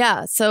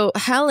 yeah. So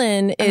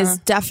Helen is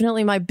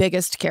definitely my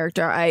biggest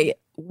character. I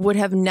would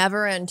have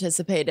never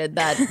anticipated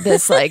that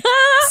this like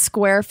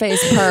square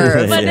face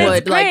perv But Yeah. it's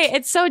would great. like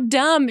It's so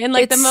dumb in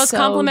like the It's most so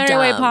complimentary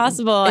way dumb.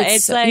 possible.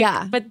 It's so- like,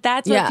 yeah. but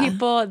that's what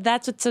Yeah.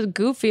 that's what's so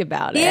goofy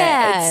about it.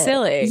 Yeah. It's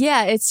silly.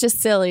 Yeah, it's just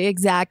silly.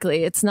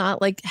 Exactly. It's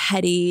not like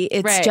heady.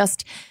 It's Right.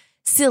 just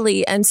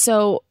silly. And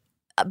so,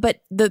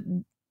 but the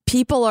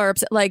people are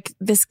upset. Like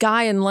this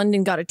guy in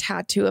London got a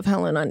tattoo of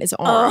Helen on his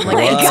arm. Like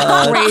my it's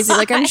God. crazy.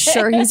 Like I'm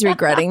sure he's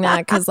regretting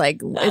that because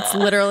like it's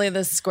literally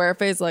this square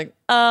face like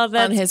Oh, on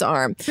that's his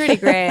arm. pretty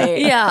great.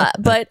 Yeah,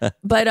 but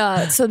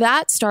so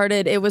that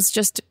started. It was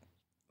just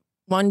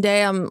one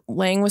day I'm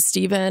laying with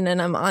Steven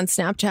and I'm on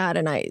Snapchat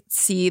and I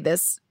see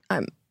this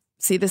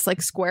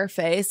like square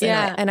face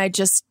Yeah. and I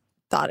just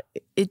thought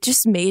it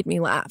just made me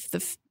laugh.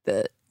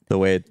 the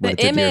way it, what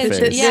The it did to your image,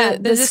 face. yeah. the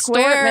the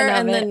square distortment of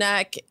and the it.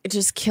 neck, it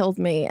just killed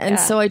me. And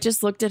Yeah. so I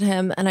just looked at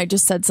him and I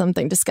just said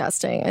something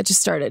disgusting. I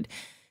just started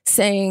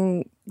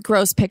saying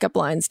gross pickup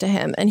lines to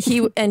him, and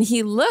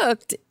he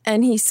looked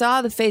and he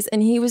saw the face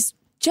and he was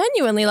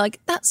genuinely like,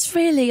 that's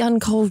really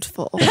uncalled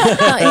for.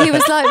 Like, he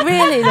was like,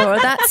 really, Laura,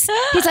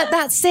 he's like,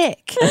 that's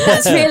sick.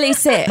 That's really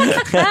sick.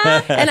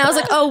 And I was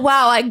like, oh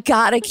wow, I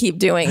gotta keep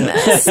doing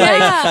this.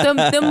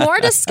 Like the more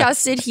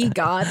disgusted he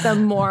got, the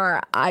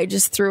more I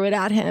just threw it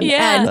at him.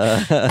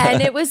 Yeah.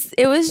 And it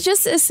was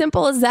just as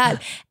simple as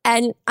that.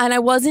 And I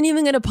wasn't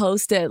even gonna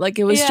post it. Like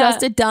it was Yeah.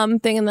 just a dumb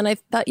thing. And then I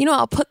thought, you know,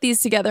 I'll put these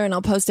together and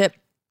I'll post it.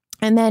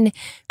 And then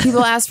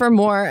people asked for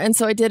more. And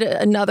so I did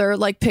another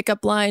like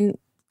pickup line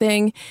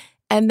thing.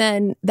 And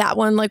then that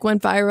one like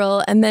went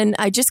viral. And then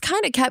I just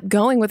kind of kept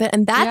going with it.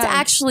 And that's Yeah.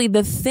 actually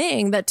the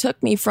thing that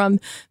took me from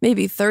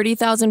maybe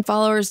 30,000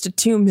 followers to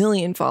 2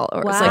 million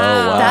followers. Wow. Like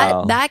Oh,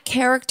 wow. that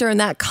character and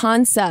that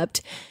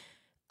concept.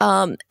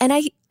 And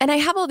I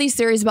have all these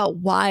theories about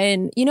why,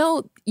 and you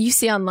know, you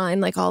see online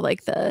like all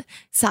like the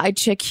side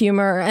chick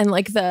humor and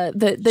like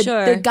the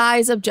Sure.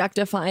 guys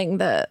objectifying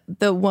the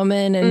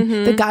woman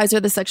and the guys are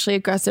the sexually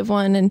aggressive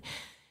one. And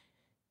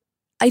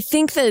I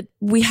think that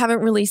we haven't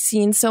really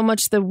seen so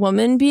much the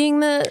woman being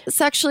the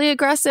sexually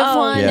aggressive Oh,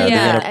 one.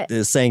 Yeah,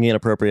 Yeah. saying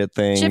inappropriate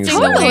things. Shifting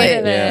and, the Totally. weight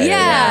of it.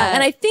 Yeah.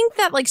 And I think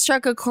that like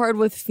struck a chord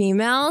with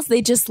females.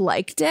 They just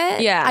liked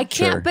it. Yeah. I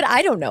can't, Sure. but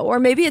I don't know. Or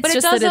maybe it's But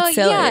just it's also that it's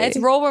silly. yeah, it's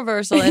role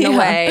reversal in a Yeah.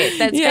 way.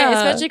 That's great, Yeah.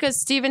 especially because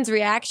Steven's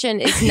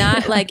reaction is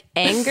not like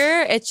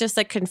anger; it's just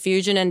like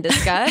confusion and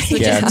disgust,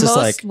 which Yeah, is it's just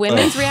most like,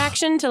 women's ugh.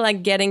 reaction to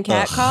like getting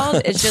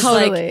catcalled. It's just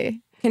like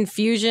Totally.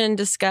 confusion,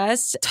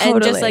 disgust, and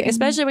just like Totally.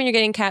 especially when you're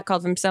getting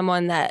catcalled from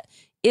someone that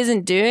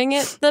isn't doing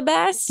it the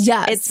best.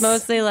 Yes. It's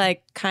mostly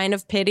like kind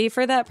of pity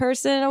for that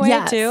person in a way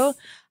Yes. too.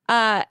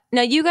 Now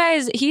you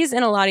guys, he's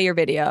in a lot of your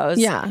videos.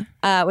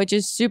 Yeah. Which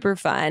is super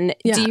fun.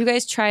 Yeah. Do you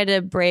guys try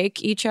to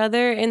break each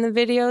other in the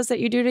videos that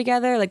you do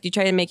together? Like, do you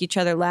try to make each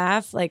other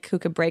laugh? Like, who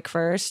could break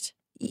first?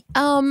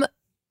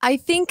 I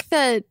think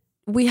that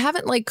we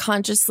haven't like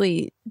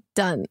consciously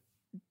done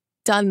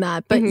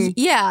that, but Mhm.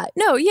 yeah,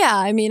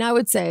 I mean, I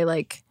would say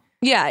like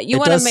Yeah, you It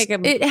want to does- make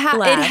him it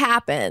laugh.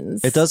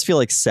 happens. It does feel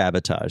like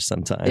sabotage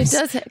sometimes. It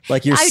does.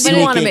 Like you're I do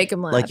sneaking, wanna make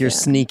him laugh, like you're yeah.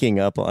 sneaking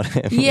up on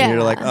him. And Yeah.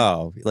 you're like,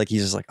 oh, like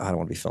he's just like, oh, I don't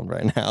want to be filmed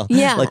right now.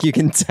 Yeah. Like you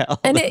can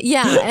tell. And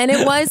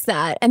it was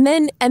that. And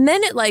then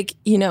it like,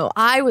 you know,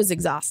 I was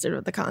exhausted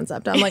with the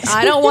concept. I'm like,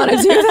 I don't want to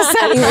do this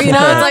anymore. You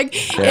know, it's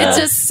like, Yeah. it's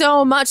just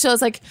so much. So I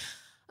was like,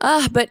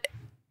 but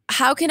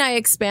how can I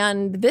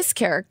expand this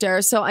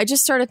character? So I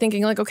just started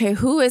thinking like, okay,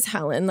 who is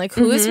Helen? Like,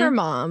 who is her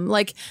mom?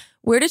 Like,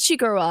 where did she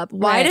grow up?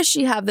 Why Right. does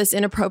she have this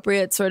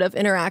inappropriate sort of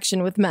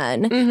interaction with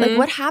men? Like,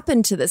 what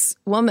happened to this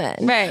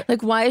woman? Right.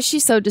 Like, why is she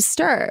so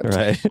disturbed?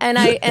 Right. And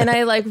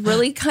I like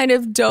really kind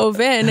of dove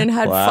in and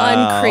had Wow.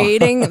 fun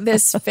creating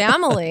this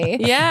family.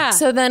 Yeah.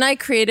 So then I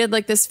created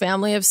like this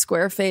family of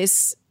square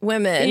face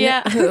women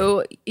Yeah.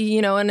 who,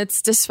 you know, and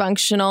it's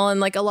dysfunctional. And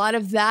like a lot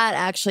of that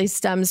actually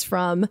stems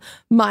from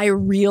my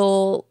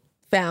real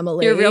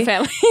family. Your real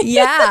family.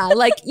 Yeah.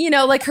 Like,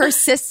 like her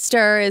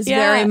sister is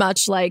very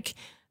much like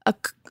a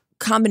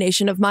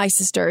combination of my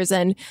sisters,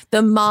 and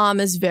the mom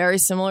is very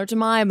similar to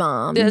my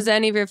mom. Does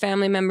any of your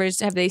family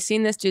members, have they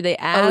seen this? Do they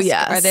ask? Oh,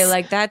 yes. Are they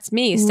like, that's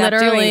me, stop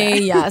Literally, doing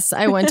that? yes.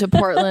 I went to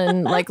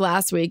Portland like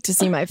last week to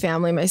see my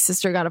family. My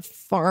sister got a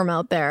farm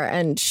out there,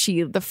 and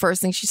the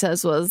first thing she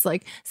says was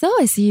like, so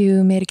I see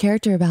you made a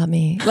character about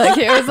me. Like,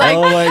 it was like,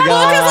 Oh my well,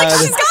 God.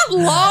 because like she's got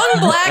long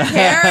black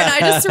hair, and I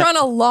just threw on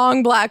a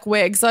long black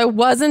wig, so I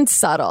wasn't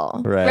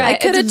subtle. Right. I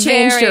could have It's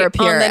changed very her on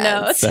the appearance.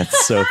 nose.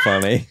 That's so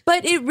funny.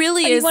 But it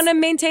really You is. want to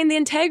maintain the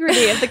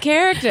integrity of the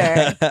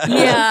character.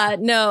 Yeah,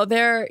 no,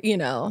 they're,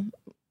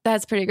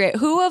 That's pretty great.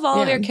 Who of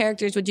all of Yeah. your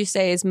characters would you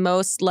say is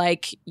most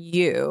like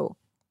you,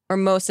 or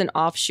most an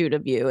offshoot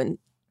of you? And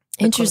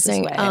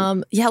interesting.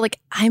 Yeah, like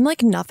I'm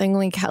like nothing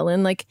like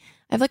Helen. Like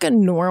I have like a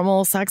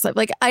normal sex life.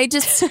 Like I'm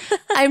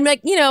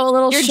like, a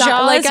little Your shy.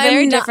 jaw Like is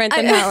very I'm not- different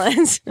than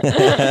Helen's.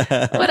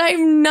 But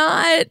I'm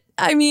not.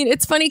 I mean,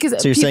 it's funny because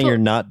So you're saying you're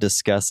not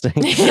disgusting?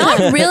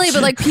 not really,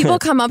 but like people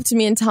come up to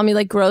me and tell me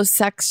like gross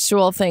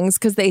sexual things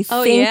because they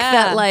think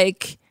that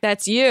like.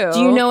 That's you. Do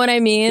you know what I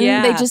mean?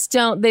 Yeah. They just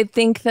don't. They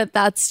think that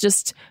that's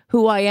just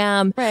who I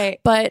am. Right.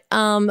 But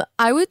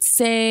I would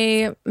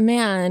say,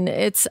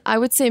 I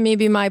would say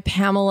maybe my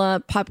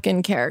Pamela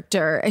Pupkin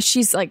character.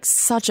 She's like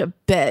such a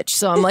bitch.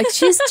 So I'm like,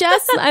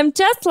 I'm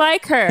just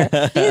like her.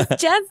 He's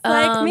just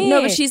like me.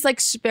 No, but she's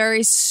like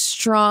very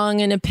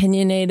strong and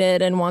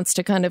opinionated and wants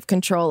to kind of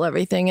control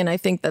everything. And I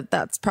think that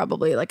that's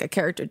probably like a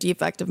character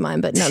defect of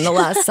mine, but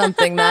nonetheless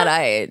something that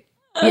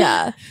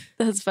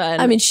That's fun.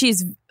 I mean,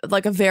 she's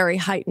like a very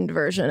heightened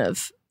version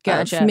of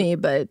Gotcha. me,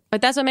 but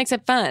that's what makes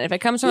it fun. If it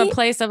comes from a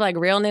place of like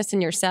realness in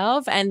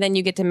yourself, and then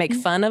you get to make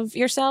fun of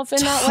yourself in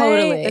that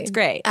way, that's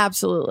great.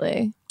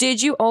 Absolutely.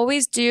 Did you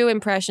always do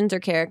impressions or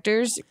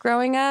characters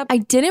growing up? I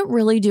didn't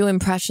really do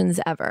impressions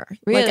ever.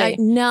 Really? Like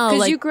no, Because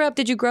like,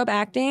 did you grow up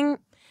acting?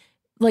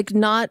 like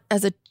not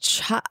as a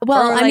child.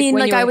 Well, Or, I like, mean,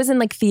 when like you I were- was in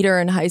like theater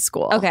in high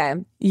school. Okay.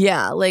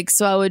 Yeah, like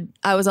so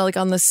I was like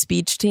on the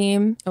speech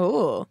team.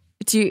 Oh.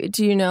 Do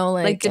you know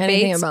like debate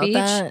anything about speech?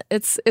 that?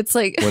 It's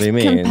like What do you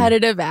mean?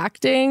 competitive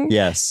acting.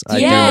 Yes, I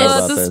do Yes. know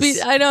about the this. speech.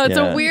 I know it's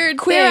Yeah. a weird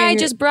Queer thing. Eye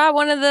just brought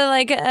one of the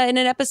like in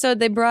an episode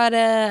they brought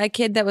a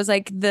kid that was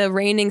like the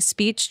reigning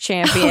speech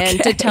champion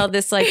to tell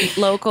this like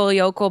local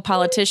yokel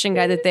politician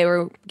guy that they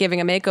were giving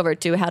a makeover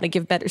to how to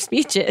give better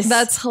speeches.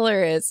 That's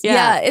hilarious. Yeah.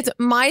 Yeah, it's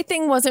my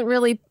thing wasn't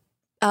really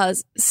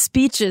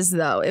speeches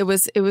though. It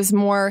was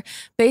more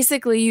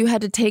basically you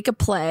had to take a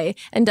play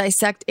and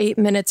dissect 8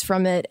 minutes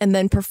from it and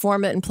then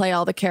perform it and play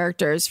all the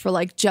characters for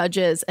like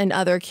judges and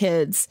other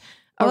kids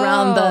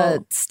around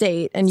the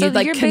state, and So you'd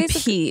like you're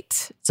basic-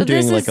 compete. so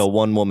Doing this like is, a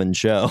one-woman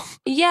show.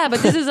 yeah,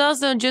 but this is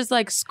also just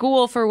like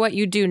school for what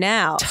you do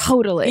now.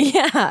 Totally.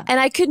 Yeah. And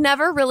I could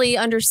never really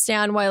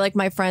understand why like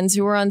my friends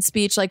who were on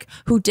speech, like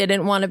who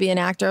didn't want to be an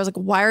actor, I was like,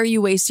 why are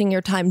you wasting your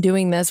time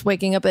doing this,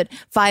 waking up at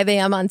 5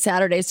 a.m. on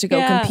Saturdays to go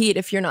Yeah. compete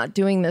if you're not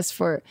doing this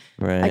for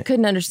Right. I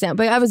couldn't understand.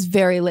 But I was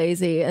very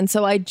lazy. And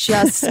so I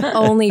just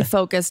only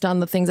focused on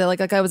the things I like.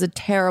 Like I was a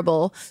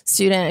terrible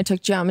student. I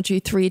took geometry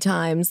 3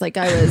 times. Like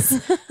I was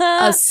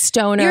a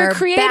stoner, You're a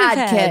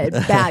creative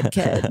bad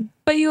kid.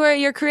 But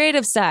your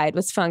creative side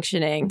was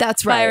functioning.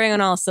 That's right. Firing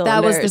on all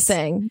cylinders. That was the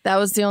thing. That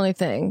was the only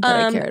thing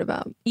that I cared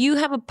about. You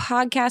have a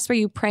podcast where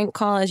you prank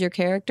call as your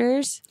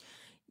characters?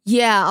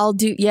 Yeah, I'll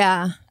do.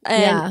 Yeah.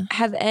 And yeah.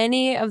 have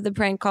any of the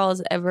prank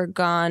calls ever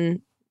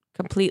gone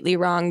completely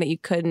wrong that you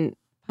couldn't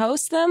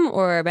post them,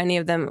 or have any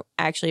of them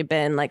actually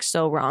been like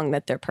so wrong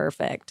that they're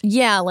perfect?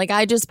 Yeah, like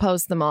I just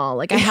post them all.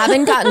 Like I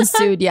haven't gotten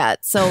sued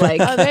yet. So like,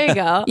 Oh, there you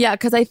go. yeah,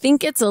 because I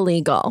think it's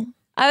illegal.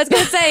 I was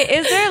gonna say,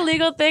 is there a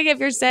legal thing if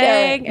you're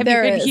saying if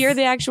there you could is. hear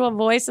the actual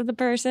voice of the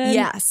person?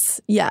 Yes,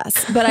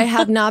 but I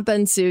have not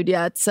been sued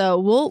yet. So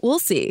we'll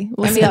see.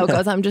 We'll see how it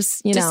goes. I'm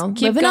just Just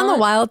keep living on the going.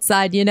 wild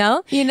side. You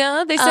know,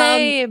 they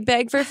say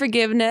beg for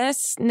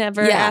forgiveness,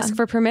 never Yeah. ask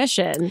for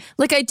permission.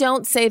 Like I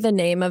don't say the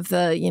name of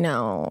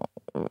the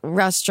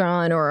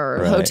restaurant or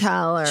Right.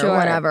 hotel or Sure.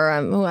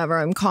 whoever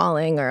I'm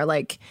calling, or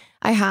like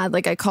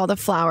I called a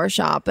flower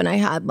shop and I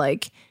had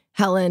like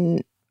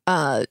Helen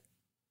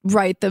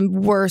write the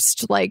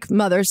worst like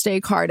Mother's Day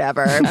card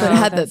ever, but I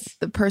had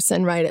the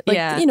person write it, like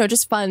Yeah.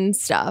 just fun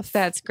stuff.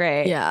 That's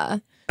great. Yeah,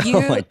 You,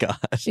 Oh my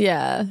gosh.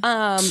 yeah.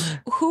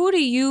 Who do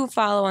you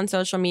follow on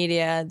social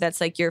media that's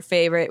like your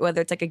favorite,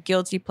 whether it's like a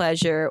guilty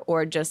pleasure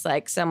or just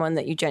like someone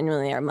that you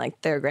genuinely are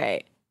like, they're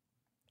great?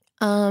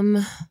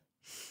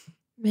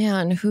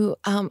 Man, who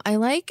I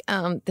like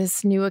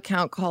this new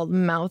account called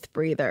Mouth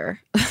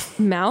Breather.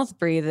 Mouth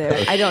breather.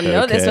 I don't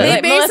know this, but Okay.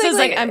 like, They Melissa's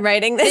basically- like, I'm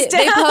writing this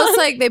down.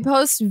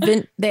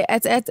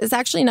 It's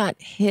actually not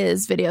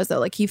his videos though.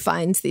 Like he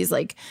finds these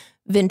like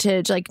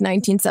vintage like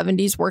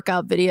 1970s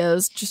workout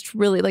videos, just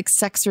really like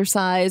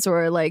sexercise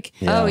or like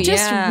Yeah. Oh,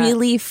 just yeah.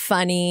 really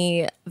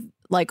funny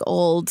like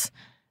old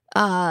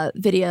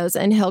videos,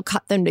 and he'll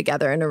cut them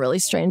together in a really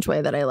strange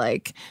way that I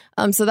like.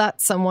 So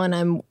that's someone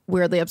I'm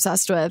weirdly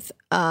obsessed with.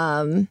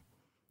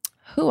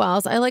 Who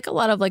else? I like a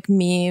lot of like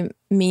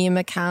meme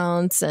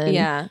accounts and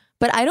Yeah.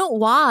 But I don't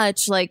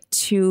watch like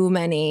too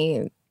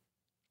many.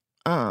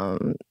 I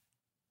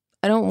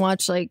don't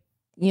watch like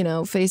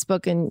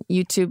Facebook and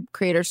YouTube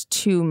creators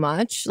too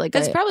much. Like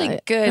That's probably I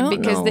good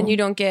don't because then know. you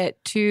don't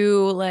get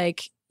too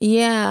like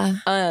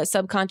Yeah,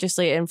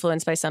 subconsciously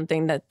influenced by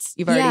something that's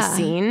you've already Yeah.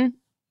 seen.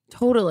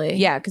 totally.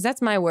 Yeah, because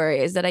that's my worry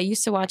is that I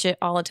used to watch it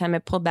all the time. I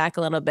pulled back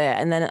a little bit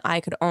and then I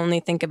could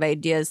only think of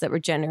ideas that were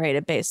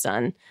generated based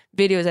on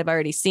videos I've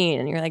already seen.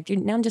 And you're like, dude,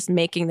 now I'm just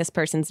making this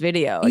person's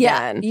video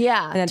again.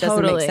 Yeah, And that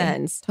totally. doesn't make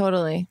sense.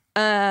 Totally.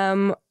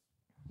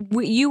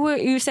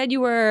 You said you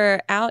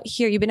were out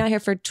here. You've been out here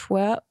for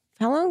 12.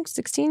 How long?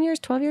 16 years?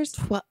 12 years?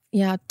 12.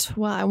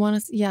 I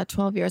want to.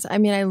 12 years. I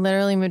mean, I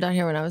literally moved out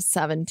here when I was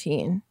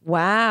 17.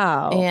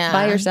 Wow. Yeah.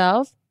 By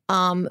yourself?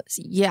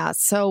 Yeah.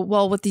 So,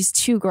 well, with these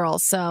two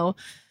girls. So,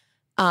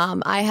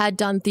 I had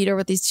done theater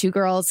with these two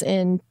girls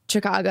in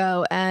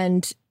Chicago,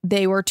 and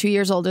they were 2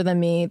 years older than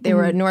me. They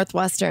were at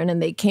Northwestern,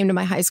 and they came to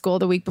my high school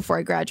the week before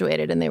I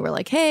graduated, and they were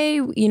like,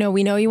 "Hey, we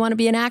know you want to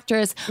be an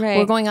actress. Right.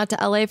 We're going out to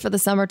LA for the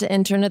summer to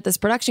intern at this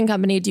production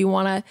company. Do you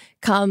want to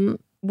come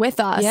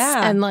with us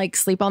Yeah. and like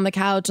sleep on the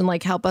couch and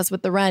like help us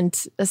with the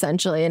rent,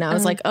 essentially?" And I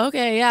was like,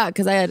 "Okay, yeah,"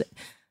 because I had,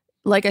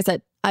 like I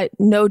said,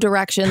 no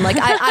direction. Like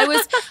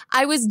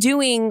I was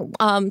doing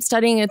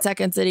studying at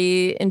Second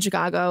City in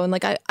Chicago, and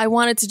like I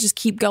wanted to just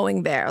keep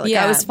going there. Like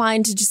Yeah. I was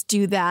fine to just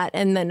do that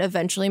and then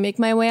eventually make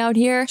my way out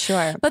here.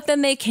 Sure. But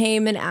then they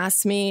came and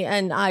asked me,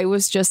 and I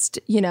was just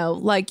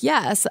like,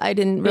 yes. I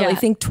didn't really Yeah.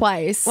 think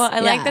twice. Well, I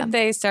like Yeah. that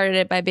they started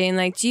it by being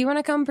like, do you want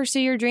to come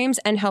pursue your dreams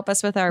and help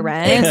us with our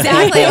rent?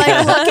 Exactly.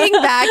 Like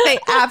looking back, they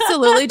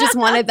absolutely just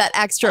wanted that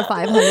extra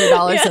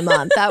 $500 a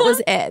month. That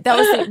was it.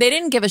 They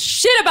didn't give a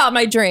shit about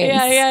my dreams.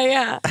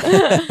 Yeah.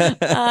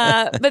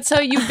 But so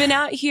you've been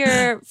out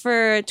here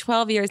for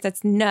 12 years.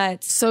 That's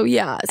nuts. So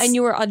yes. And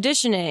you were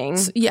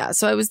auditioning. Yeah,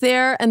 so I was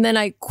there, and then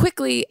I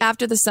quickly,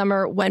 after the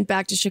summer, went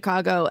back to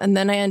Chicago, and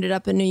then I ended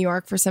up in New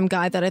York for some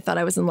guy that I thought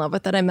I was in love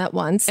with that I met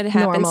once. It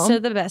happens Normal. to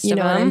the best You of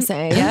know what them. I'm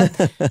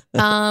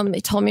saying?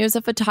 He told me he was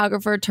a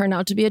photographer, turned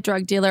out to be a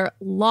drug dealer.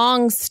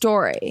 Long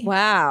story.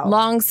 Wow.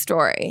 Long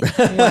story.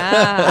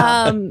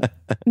 Wow.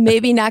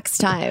 Maybe next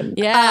time.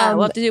 Yeah.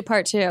 We'll have to do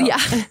part 2. Yeah.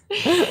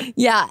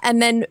 Yeah,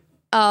 and then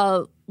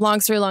long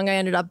story long, I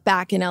ended up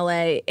back in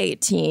LA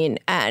 18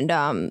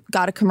 and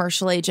got a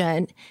commercial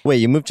agent. Wait,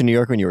 you moved to New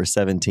York when you were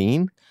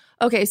 17?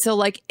 Okay, so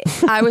like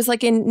I was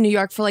like in New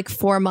York for like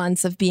 4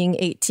 months of being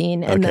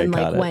 18 and Okay, then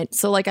got like it. went.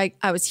 So like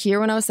I was here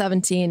when I was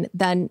 17,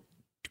 then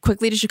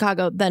quickly to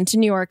Chicago, then to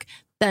New York,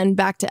 then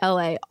back to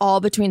LA,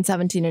 all between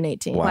 17 and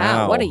 18. Wow.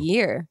 Wow. What a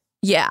year.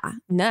 Yeah,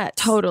 Nuts.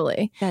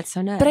 totally. That's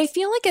so nuts. But I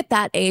feel like at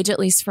that age, at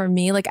least for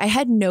me, like I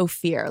had no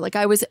fear. Like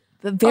I was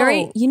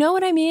very, Oh. you know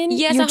what I mean?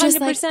 Yes, You're 100%. just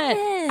like,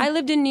 eh. I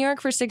lived in New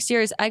York for 6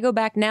 years. I go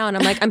back now and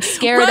I'm like, I'm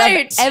scared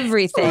Right. of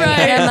everything. Right.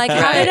 And I'm like,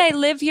 how Right. did I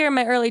live here in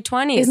my early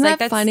 20s? Isn't like,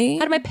 that funny?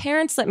 How did my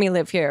parents let me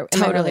live here in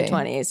my early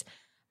Totally. 20s?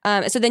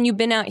 So then you've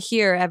been out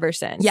here ever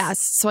since. Yes.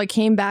 So I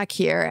came back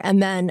here,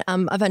 and then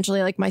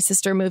eventually, like my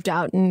sister moved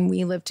out, and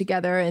we lived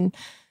together, and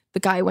the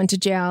guy went to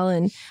jail,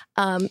 and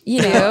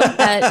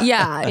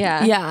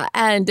yeah,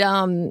 and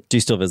Do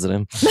you still visit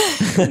him?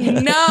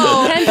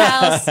 no,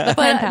 Penthouse. The but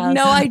penthouse.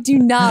 no, I do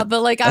not.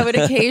 But like, I would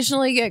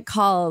occasionally get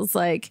calls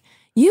like,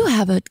 "You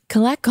have a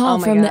collect call Oh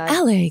my from God. the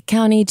LA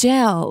County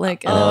Jail."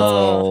 Like,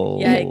 Oh.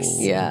 Yikes.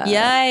 Yeah.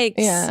 Yikes.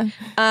 yeah.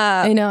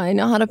 I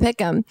know how to pick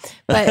them,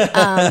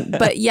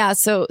 but yeah.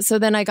 So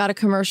then I got a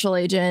commercial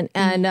agent,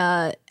 and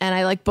I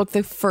like booked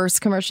the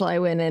first commercial I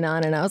went in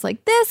on, and I was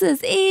like, "This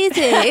is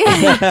easy."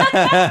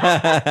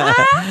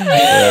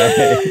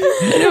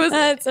 It was,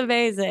 that's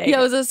amazing. Yeah,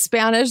 it was a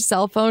Spanish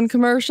cell phone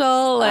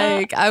commercial.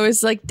 Like I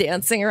was like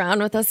dancing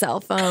around with a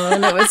cell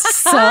phone. It was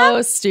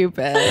so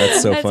stupid.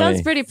 That's so that funny.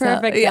 sounds pretty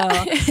perfect, yeah.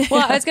 though.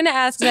 Well, I was going to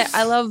ask that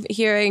I love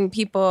hearing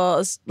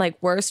people's like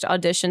worst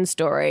audition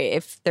story.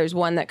 If there's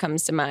one that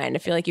comes to mind, I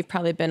feel like you've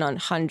probably been on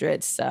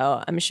hundreds,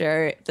 so I'm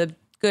sure the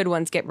good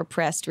ones get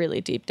repressed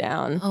really deep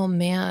down. Oh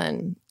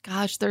man,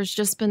 gosh, there's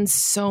just been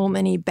so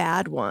many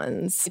bad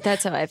ones.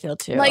 That's how I feel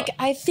too. Like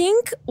I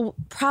think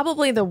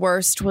probably the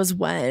worst was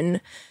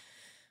when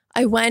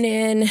I went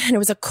in and it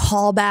was a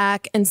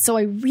callback, and so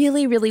I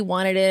really, really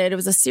wanted it. It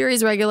was a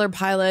series regular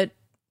pilot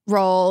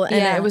role, and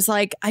Yeah. it was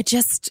like I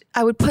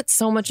would put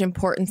so much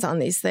importance on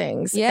these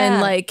things, Yeah.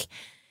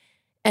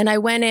 and I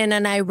went in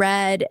and I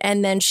read,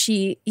 and then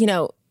she,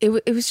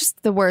 it was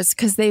just the worst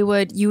because you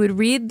would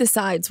read the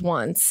sides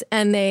once,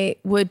 and they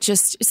would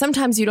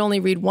sometimes you'd only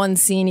read one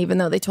scene even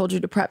though they told you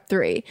to prep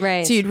 3.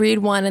 Right. So you'd read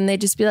one and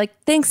they'd just be like,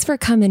 "Thanks for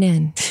coming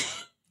in."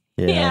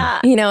 Yeah.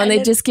 And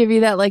they just give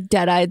you that like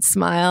dead-eyed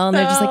smile, and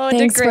they're just so like,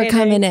 "Thanks degrading. for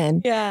coming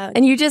in." Yeah.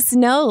 And you just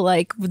know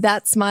like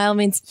that smile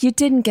means you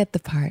didn't get the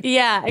part.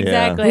 Yeah,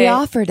 exactly. We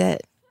offered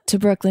it to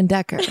Brooklyn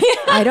Decker.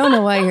 I don't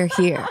know why you're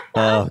here.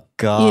 Oh,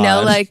 God.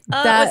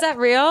 That. Was that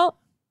real?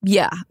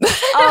 Yeah.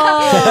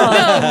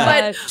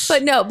 Oh,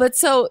 But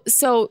so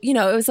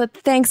it was like,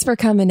 "Thanks for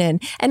coming in."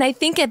 And I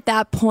think at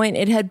that point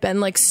it had been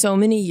like so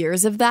many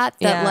years of that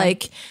Yeah.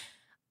 like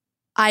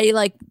I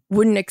like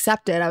wouldn't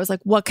accept it. I was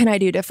like, "What can I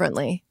do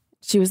differently?"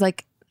 She was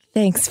like,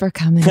 thanks for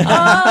coming. Oh,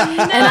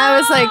 no. And I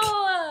was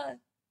like,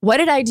 what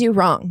did I do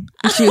wrong?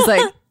 And she was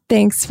like,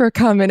 thanks for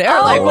coming. Or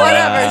like,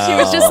 whatever. She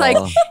was just like,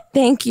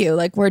 thank you.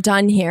 Like, we're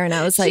done here. And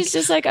I was like, she's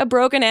just like a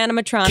broken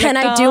animatronic can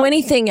I doll. do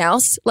anything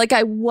else? Like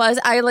I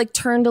like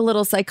turned a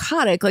little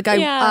psychotic. Like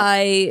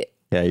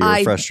Yeah, you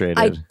were frustrated.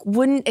 I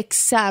wouldn't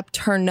accept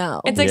her no.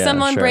 It's like Yeah,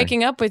 someone sure.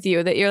 breaking up with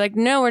you that you're like,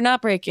 no, we're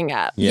not breaking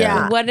up.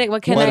 Yeah. What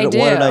can What I did do?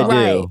 I do?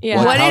 Right.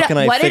 Yeah. How can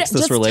I fix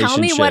this just relationship? tell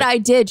me what I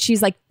did.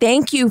 She's like,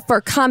 thank you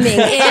for coming in.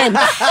 And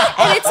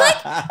it's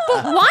like,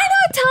 but why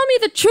not tell me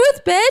the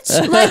truth,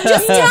 bitch? Like,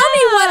 just tell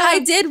me what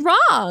I did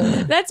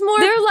wrong. That's more.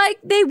 They're like,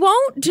 they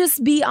won't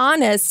just be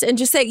honest and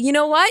just say, you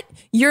know what?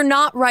 You're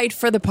not right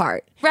for the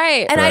part.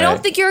 Right. And I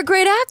don't think you're a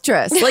great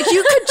actress. Like,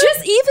 you could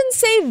just even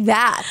say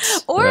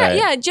that. Or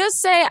Right. just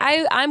say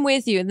I'm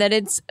with you, that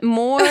it's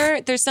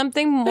more there's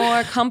something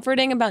more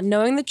comforting about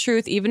knowing the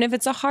truth, even if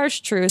it's a harsh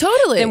truth.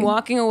 Totally. Than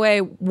walking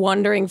away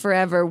wondering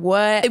forever,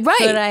 what Right.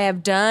 could I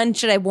have done?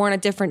 Should I have worn a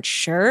different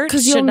shirt?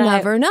 Because you'll Should I-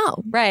 never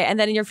know. Right. And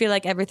then you feel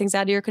like everything's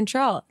out of your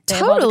control. They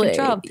have all the Totally.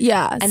 control.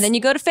 Yes. And then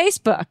you go to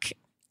Facebook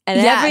and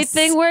Yes.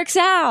 everything works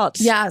out.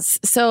 Yes.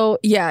 So,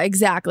 yeah,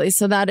 exactly.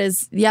 So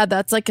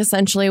that's like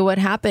essentially what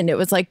happened. It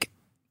was like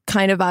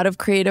kind of out of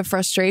creative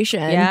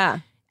frustration. Yeah.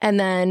 And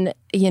then,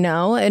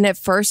 and at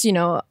first,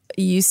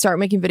 you start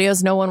making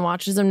videos, no one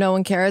watches them, no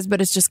one cares,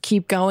 but it's just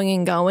keep going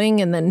and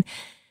going. And then,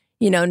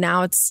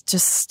 now it's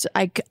just,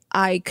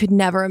 I could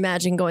never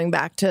imagine going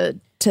back to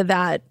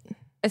that.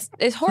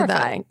 It's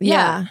horrifying.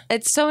 Yeah.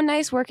 It's so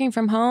nice working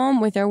from home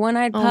with our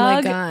one-eyed pug.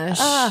 Oh my gosh.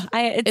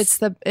 It's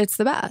It's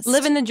the best.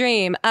 living the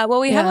dream. Well,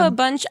 we have Yeah. a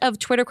bunch of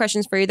Twitter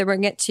questions for you that we're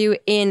going to get to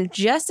in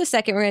just a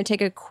second. We're going to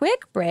take a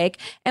quick break,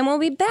 and we'll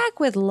be back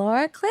with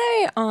Laura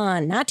Clery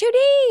on Not Too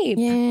Deep.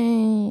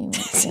 Yay.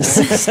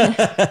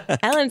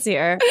 Helen's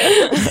here.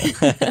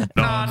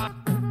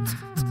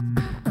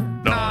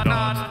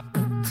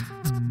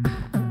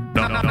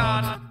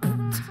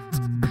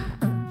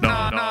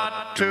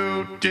 Not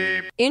too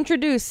deep.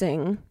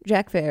 Introducing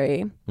Jack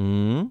Ferry.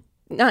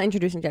 Not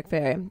introducing Jack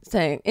Ferry.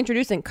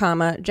 Introducing,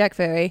 Jack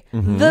Ferry.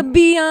 The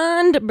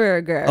Beyond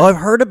Burger. Oh, I've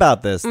heard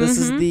about this. This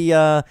is the,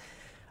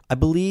 I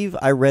believe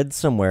I read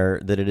somewhere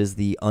that it is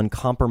the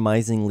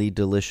uncompromisingly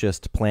delicious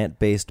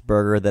plant-based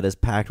burger that is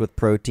packed with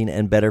protein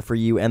and better for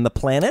you and the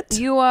planet.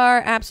 You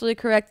are absolutely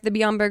correct. The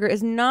Beyond Burger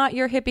is not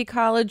your hippie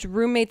college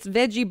roommate's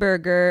veggie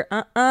burger.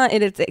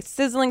 It is a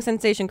sizzling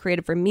sensation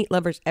created for meat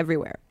lovers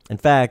everywhere. In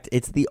fact,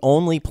 it's the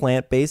only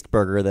plant-based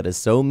burger that is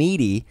so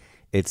meaty,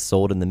 it's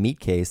sold in the meat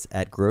case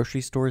at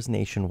grocery stores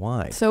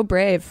nationwide. So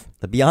brave.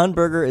 The Beyond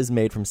Burger is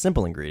made from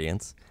simple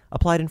ingredients,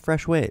 applied in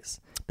fresh ways.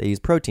 They use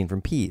protein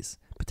from peas,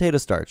 potato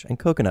starch, and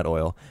coconut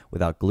oil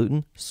without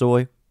gluten,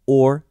 soy,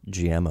 or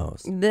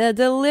GMOs. The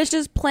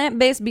delicious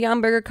plant-based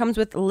Beyond Burger comes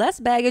with less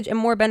baggage and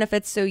more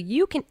benefits, so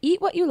you can eat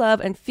what you love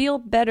and feel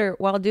better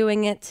while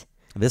doing it.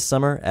 This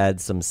summer, add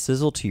some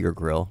sizzle to your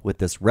grill with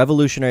this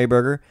revolutionary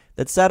burger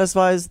that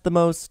satisfies the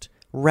most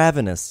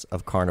ravenous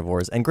of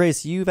carnivores. And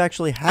Grace, you've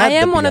actually had I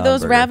am the one of Beyond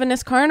those Burger.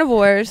 ravenous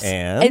carnivores.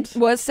 And? It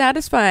was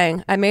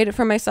satisfying. I made it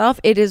for myself.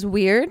 It is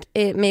weird.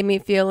 It made me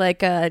feel like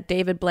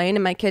David Blaine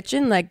in my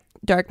kitchen, like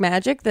dark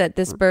magic, that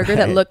this burger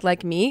that looked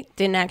like meat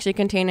didn't actually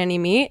contain any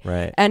meat.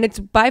 Right. And it's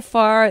by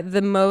far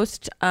the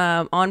most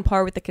on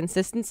par with the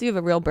consistency of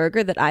a real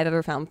burger that I've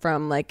ever found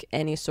from like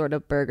any sort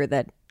of burger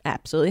that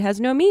absolutely has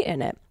no meat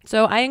in it.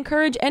 So I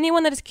encourage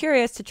anyone that is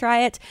curious to try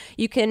it.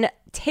 You can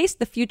taste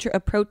the future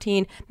of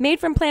protein made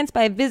from plants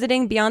by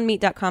visiting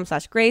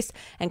beyondmeat.com/grace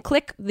and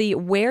click the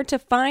Where to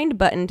Find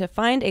button to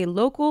find a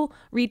local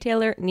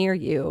retailer near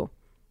you.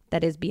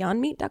 That is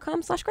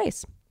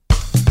beyondmeat.com/grace.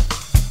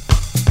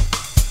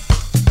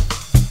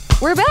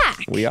 We're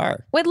back. We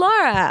are. With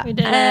Laura. We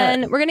did it.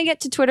 And we're going to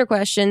get to Twitter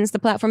questions, the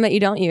platform that you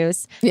don't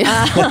use.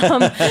 But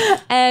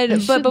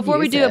should before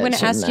we use do it, I'm going it,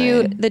 to ask shouldn't you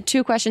I? the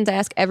two questions I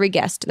ask every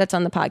guest that's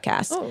on the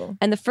podcast. Oh.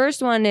 And the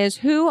first one is,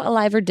 who,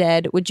 alive or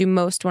dead, would you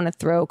most want to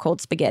throw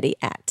cold spaghetti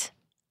at?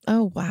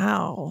 Oh,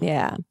 wow.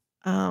 Yeah.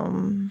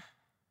 Who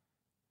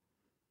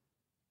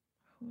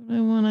do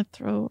I want to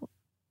throw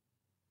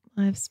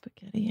live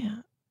spaghetti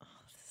at? Oh,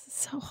 this is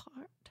so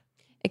hard.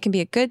 It can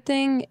be a good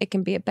thing. It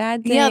can be a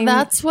bad thing. Yeah,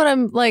 that's what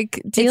I'm like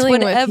it's dealing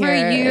with whatever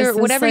here. Is this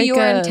whatever like your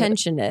a-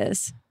 intention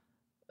is.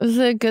 Is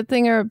it a good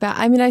thing or a bad?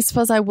 I mean, I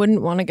suppose I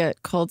wouldn't want to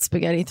get cold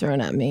spaghetti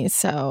thrown at me.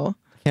 So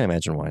Can't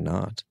imagine why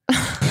not.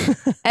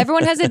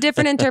 Everyone has a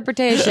different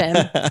interpretation.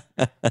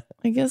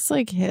 I guess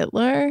like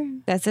Hitler.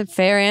 That's a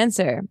fair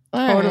answer.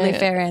 All Totally right.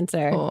 fair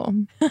answer.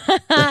 Cool.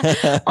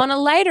 On a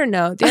lighter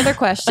note, the other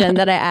question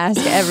that I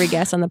ask every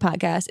guest on the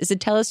podcast is to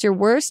tell us your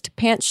worst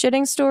pants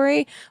shitting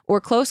story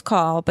or close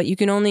call, but you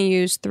can only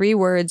use 3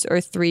 words or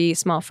 3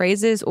 small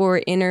phrases or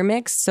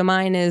intermix. So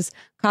mine is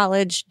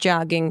college,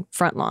 jogging,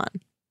 front lawn.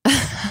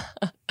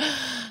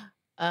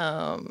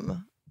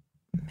 Man.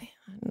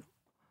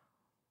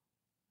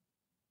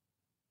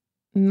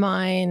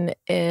 Mine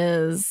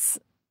is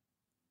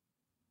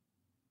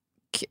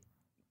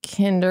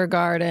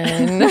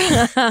kindergarten,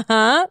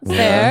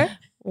 Fair.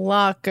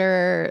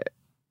 locker,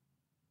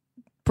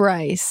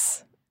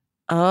 Bryce.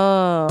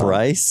 Oh.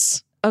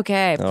 Bryce.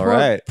 Okay. All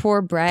right.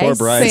 Poor Bryce. Poor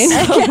Bryce.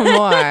 Say no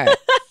more.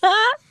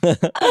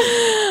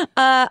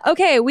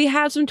 Okay, we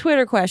have some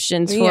Twitter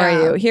questions for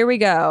you. Here we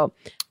go.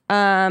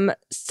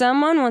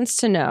 Someone wants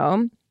to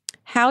know,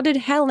 how did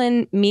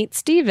Helen meet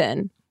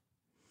Steven?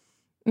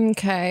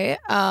 Okay.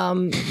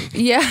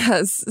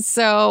 Yes.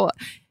 So,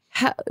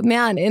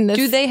 man, in this,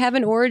 Do they have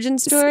an origin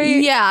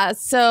story? Yeah.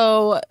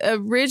 So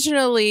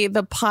originally,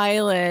 the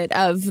pilot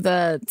of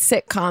the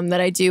sitcom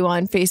that I do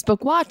on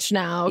Facebook Watch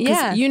now,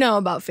 because you know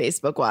about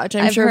Facebook Watch.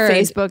 I'm sure heard.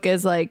 Facebook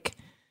is like.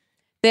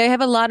 They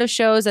have a lot of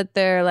shows that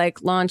they're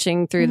like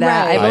launching through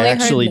that. Right. I've only I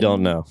actually heard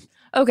don't know.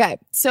 Okay,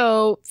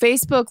 so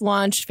Facebook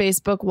launched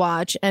Facebook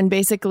Watch, and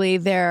basically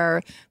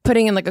they're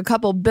putting in like a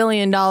couple $1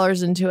 billion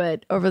into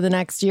it over the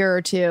next year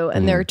or two,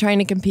 and they're trying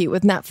to compete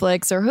with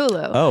Netflix or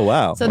Hulu. Oh,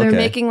 wow. So they're Okay.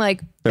 making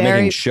like They're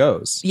making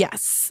shows.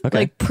 yes, Okay.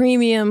 like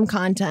premium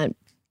content,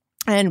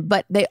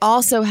 but they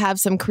also have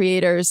some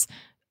creators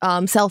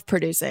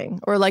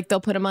self-producing, or like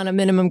they'll put them on a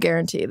minimum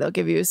guarantee. They'll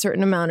give you a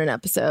certain amount an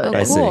episode. Oh,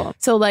 I cool. see.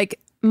 So like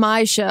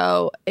my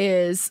show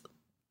is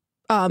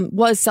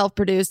was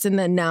self-produced, and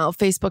then now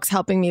Facebook's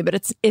helping me, but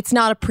it's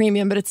not a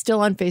premium, but it's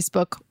still on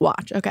Facebook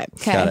Watch. Okay.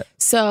 Got it.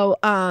 So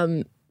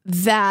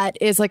that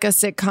is like a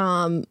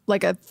sitcom,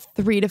 like a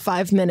 3 to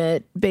 5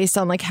 minute based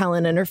on like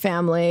Helen and her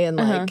family, and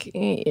like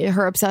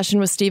her obsession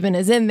with Steven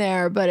is in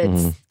there, but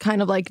it's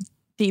kind of like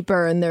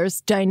deeper, and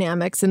there's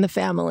dynamics in the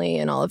family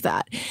and all of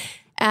that.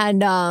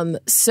 And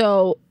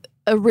so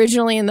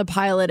originally in the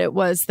pilot, it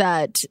was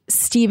that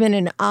Steven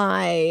and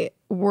I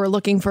were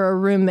looking for a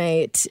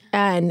roommate,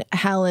 and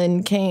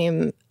Helen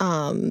came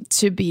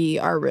to be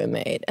our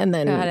roommate. And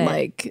then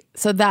like,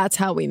 so that's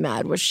how we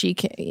met, was she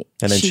came.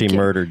 And then she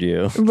murdered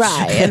you.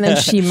 Right. And then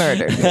she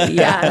murdered me.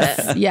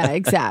 Yes. Yeah,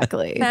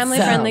 exactly.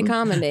 Family-friendly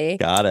comedy.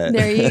 Got it.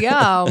 There you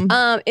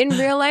go. In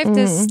real life,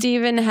 does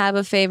Steven have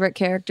a favorite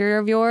character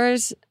of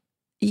yours?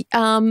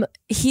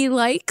 He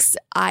likes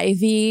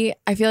Ivy.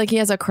 I feel like he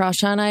has a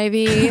crush on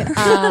Ivy.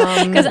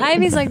 Because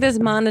Ivy's like this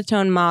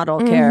monotone model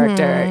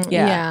character.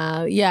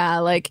 Yeah.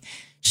 Like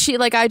she,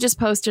 like I just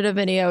posted a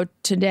video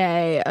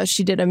today.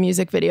 She did a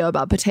music video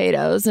about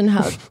potatoes and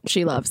how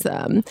she loves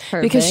them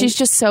because she's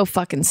just so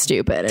fucking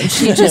stupid, and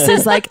she just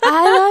is like,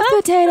 I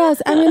love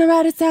potatoes. I'm gonna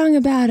write a song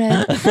about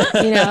it,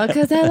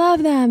 because I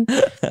love them.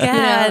 God,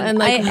 and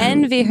like, I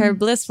envy her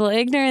blissful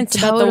ignorance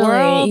about totally, the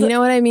world. you know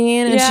what I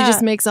mean? And she Yeah.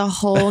 just makes a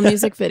whole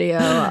music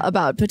video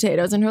about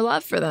potatoes and her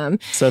love for them.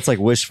 So it's like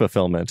wish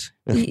fulfillment.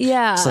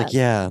 Yeah. It's like,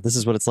 yeah, this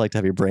is what it's like to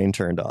have your brain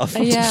turned off.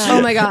 Yeah.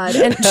 Oh my God.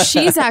 And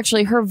she's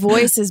actually, her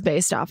voice is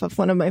based off of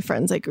one of my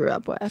friends I grew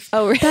up with.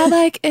 Oh, really? That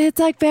like, it's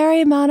like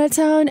very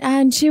monotone,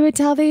 and she would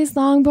tell these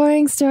long,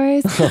 boring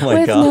stories my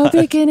with God.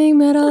 no beginning,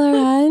 middle, or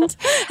end.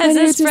 Has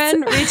this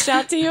friend reached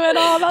out to you at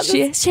all about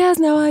this? She has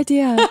no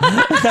idea.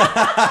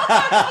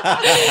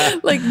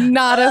 Like,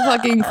 not a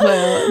fucking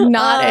clue.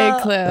 Not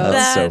a clue.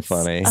 That's so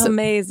funny.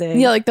 Amazing.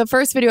 Yeah, like the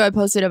first video I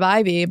posted of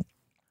Ivy,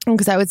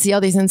 because I would see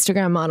all these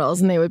Instagram models,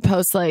 and they would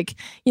post like,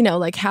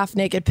 like half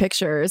naked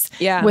pictures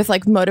with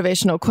like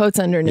motivational quotes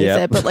underneath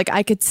it. But like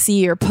I could see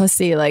your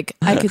pussy. Like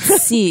I could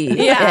see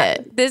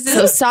it.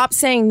 So stop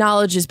saying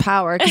knowledge is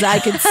power, because I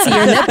could see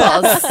your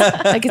nipples.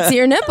 I could see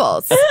your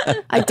nipples.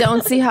 I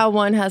don't see how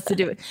one has to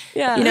do it.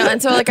 Yeah.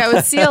 And so like I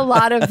would see a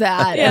lot of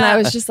that. And I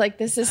was just like,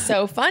 this is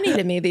so funny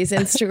to me, these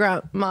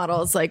Instagram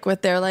models, like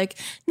with their like,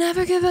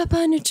 never give up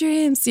on your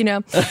dreams,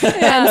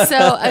 And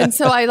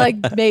so I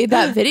like made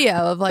that video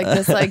of like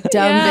this like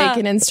dumb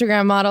vacant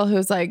Instagram model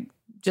who's like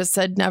just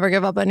said never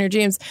give up on your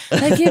dreams,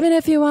 like even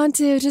if you want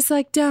to, just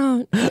like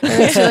don't.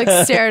 And she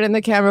like stared in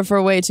the camera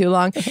for way too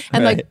long,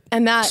 and like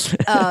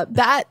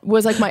that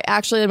was like my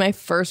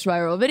first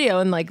viral video,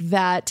 and like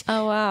that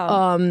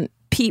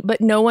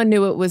but no one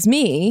knew it was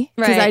me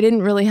because I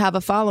didn't really have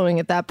a following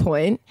at that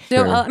point.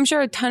 So I'm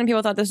sure a ton of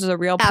people thought this was a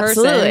real person.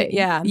 Absolutely.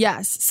 Yeah.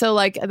 Yes. So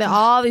like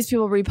all these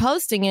people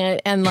reposting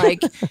it, and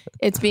like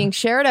it's being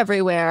shared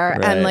everywhere,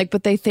 and like,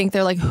 but they think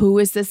they're like, who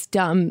is this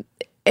dumb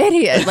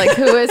idiot? Like,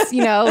 who is,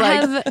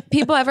 like. Have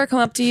people ever come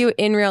up to you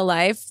in real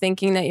life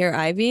thinking that you're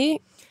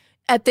Ivy?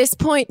 At this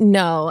point,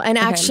 no. And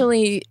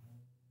actually,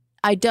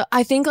 I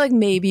think like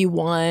maybe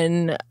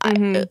one,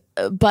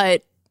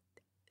 but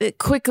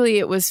quickly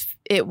it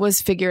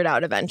was figured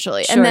out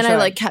eventually. And then I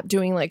like kept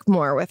doing like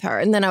more with her.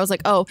 And then I was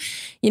like, oh,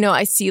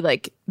 I see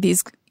like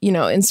these,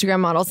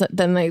 Instagram models that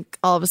then like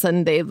all of a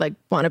sudden they like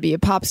want to be a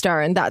pop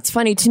star. And that's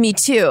funny to me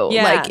too.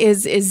 Yeah. Like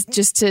is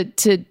just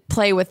to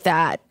play with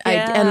that.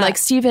 Yeah. And like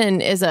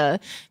Steven is a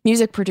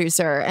music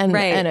producer and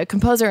a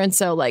composer. And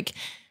so like,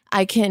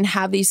 I can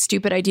have these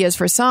stupid ideas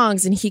for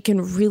songs, and he can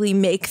really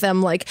make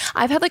them like,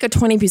 I've had like a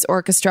 20-piece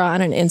orchestra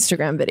on an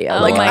Instagram video.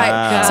 Oh my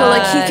God. So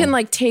like he can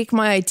like take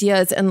my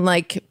ideas and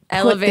like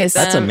Elevate this.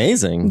 them. That's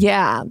amazing.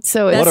 Yeah.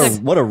 So it's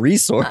What a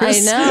resource. I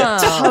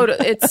know.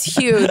 it's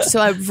huge.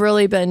 So I've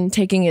really been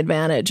taking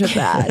advantage of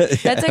that.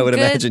 That's I would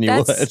imagine you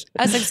would.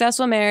 A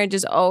successful marriage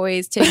is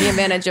always taking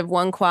advantage of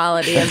one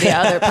quality of the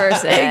other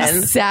person.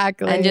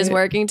 Exactly. And just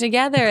working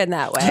together in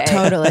that way.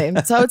 Totally.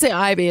 So I would say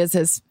Ivy is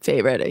his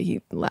favorite.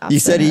 He laughs. You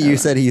said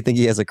you think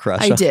he has a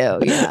crush. I do.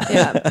 Yeah.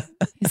 Yeah.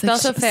 He's It's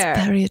also "She's fair.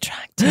 very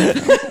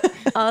attractive.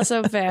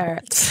 Also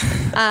fair.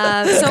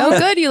 Oh,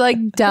 good. You like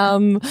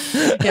dumb.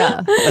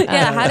 Yeah.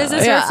 Yeah, how does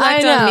this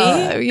reflect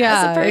on me? Yeah,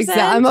 as a person?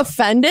 exactly. I'm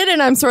offended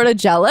and I'm sort of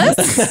jealous.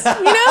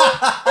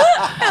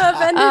 I'm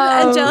offended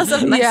and jealous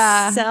of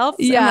myself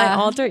and my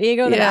alter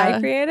ego that I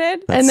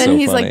created. That's and then so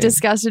he's funny. like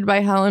disgusted by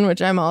Helen,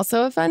 which I'm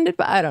also offended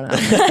by. I don't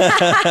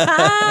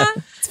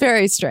know. It's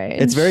very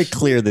strange. It's very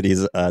clear that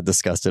he's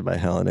disgusted by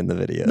Helen in the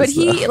videos. But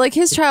he, like,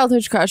 his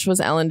childhood crush was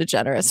Ellen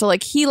DeGeneres. So,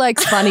 like, he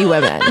likes funny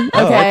women.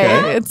 Okay.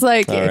 okay. It's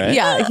like, All right.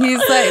 yeah, he's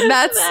like,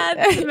 That's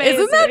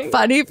isn't that amazing.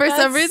 funny? For some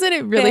That's reason,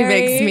 it really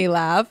makes very- me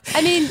laugh.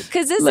 I mean,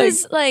 because this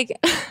is like,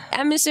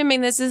 I'm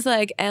assuming this is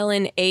like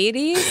Ellen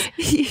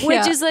 80s,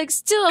 which is like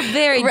still a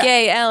very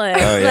gay Ellen.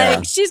 Oh, yeah.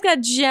 Like she's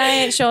got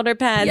giant shoulder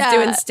pads Yeah.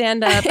 doing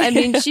stand up. I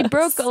mean, she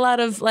broke a lot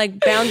of like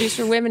boundaries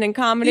for women in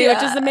comedy,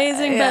 which is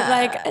amazing, but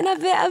like in a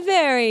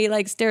very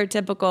like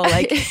stereotypical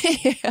like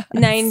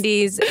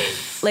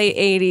 90s, late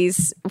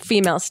 80s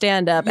female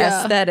stand up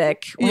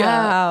aesthetic. Yeah.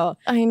 Wow.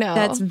 I know.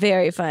 That's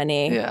very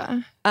funny.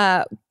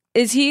 yeah.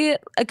 Is he,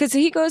 because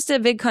he goes to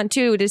VidCon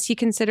too, does he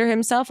consider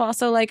himself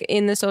also like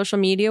in the social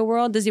media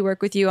world? Does he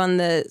work with you on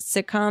the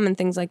sitcom and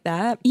things like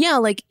that? Yeah,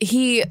 like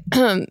he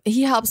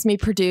helps me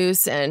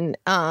produce and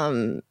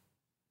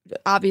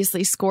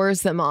obviously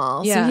scores them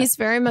all. Yeah. So he's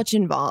very much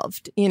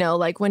involved. You know,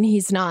 like when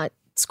he's not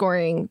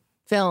scoring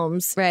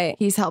films, Right.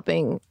 he's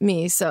helping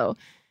me. So,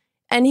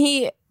 and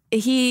he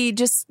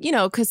just, you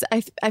know, because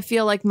I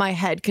feel like my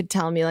head could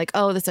tell me like,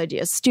 oh, this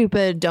idea is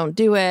stupid, don't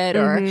do it,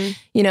 or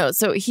you know.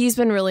 So he's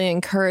been really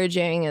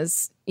encouraging,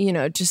 as you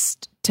know,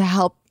 just to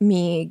help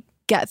me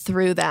get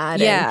through that.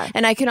 Yeah.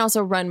 and I can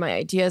also run my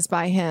ideas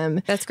by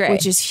him. That's great.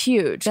 Which is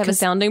huge. To have a 'cause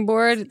sounding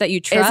board that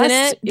you trust. isn't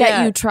it? Yeah.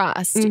 That you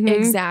trust.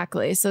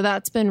 Exactly. So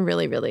that's been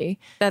really, really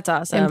That's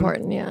awesome.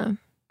 important. Yeah.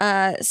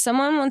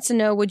 Someone wants to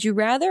know, would you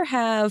rather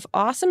have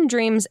awesome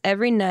dreams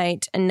every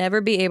night and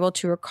never be able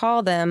to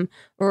recall them,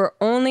 or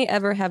only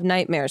ever have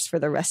nightmares for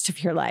the rest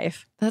of your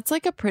life? That's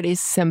like a pretty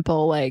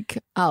simple, like,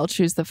 I'll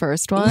choose the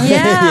first one.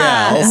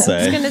 Yeah, I'll I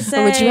say. was gonna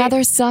say, Or would you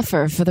rather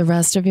suffer for the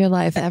rest of your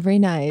life every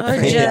night or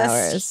for 8 just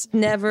hours?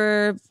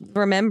 never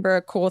remember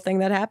a cool thing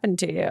that happened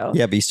to you?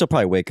 Yeah, but you still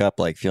probably wake up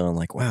like feeling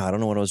like, wow, I don't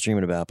know what I was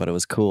dreaming about, but it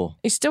was cool.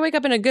 You still wake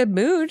up in a good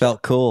mood.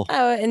 Felt cool.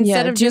 Oh, instead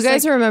Yeah. of Do you just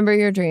guys like, remember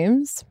your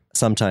dreams?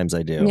 Sometimes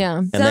I do. Yeah.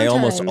 And they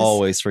almost Sometimes.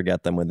 always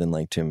forget them within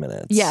like 2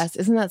 minutes. Yes.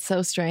 Isn't that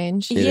so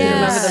strange? It You Yeah.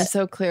 remember is. them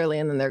so clearly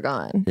and then they're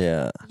gone.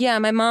 Yeah. yeah,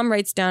 my mom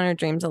writes down her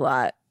dreams a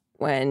lot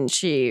when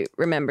she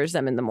remembers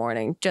them in the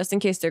morning, just in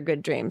case they're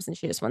good dreams and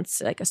she just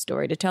wants like a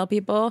story to tell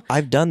people.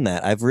 I've done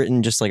that. I've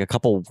written just like a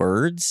couple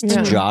words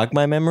Yeah. to jog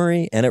my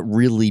memory, and it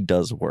really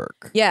does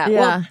work. Yeah. Yeah.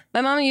 Well,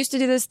 my mom used to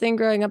do this thing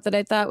growing up that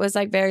I thought was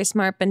like very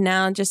smart, but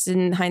now just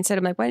in hindsight,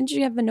 I'm like, why didn't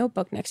you have a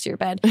notebook next to your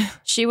bed?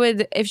 She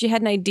would, if she had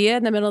an idea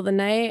in the middle of the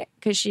night,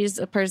 because she's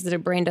a person that her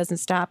brain doesn't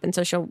stop, and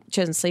so she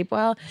doesn't sleep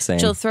well. Same.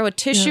 She'll throw a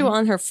tissue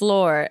on her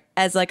floor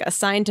as like a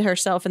sign to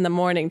herself in the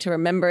morning to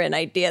remember an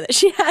idea that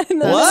she had in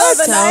the middle of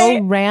the So night.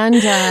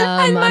 random.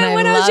 And when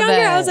I was love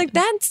younger, I was it. like,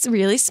 that's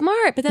really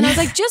smart. But then I was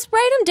like, just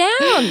write them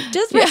down.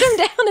 Just write them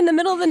down in the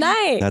middle of the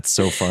night. That's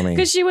so funny.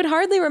 Because she would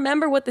hardly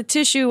remember what the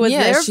tissue was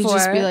there she'd for.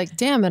 just be like,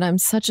 damn it, I'm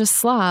such a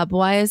slob.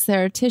 Why is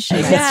there a tissue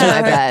next to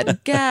my bed?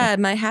 God,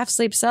 my half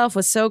sleep self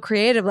was so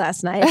creative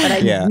last night, but I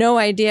Yeah. had no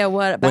idea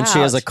what about. When she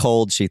has a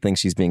cold, she thinks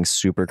she's being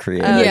super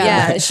creative. Oh,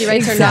 Yeah. yeah. She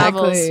writes her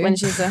Exactly. novels when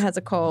she has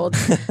a cold.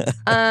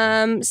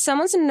 Someone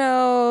wants to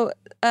know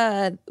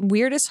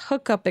weirdest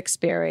hookup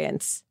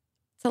experience.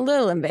 It's a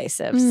little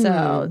invasive,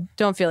 so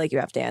don't feel like you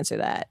have to answer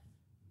that.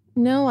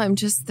 No,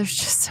 there's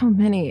just so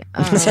many.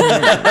 What?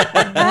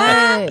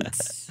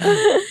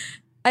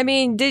 I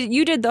mean,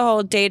 you did the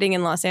whole dating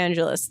in Los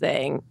Angeles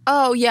thing.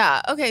 Oh,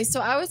 yeah. Okay,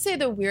 so I would say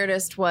the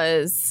weirdest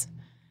was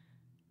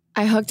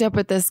I hooked up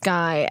with this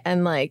guy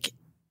and like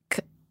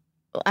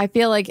I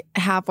feel like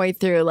halfway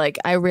through, like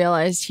I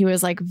realized he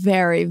was like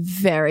very,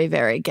 very,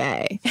 very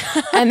gay.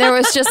 And there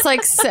was just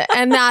like,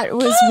 and that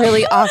was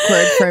really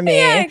awkward for me.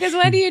 Yeah, because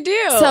what do you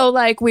do? So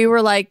like we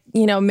were like,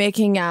 you know,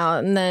 making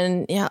out and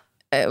then, yeah,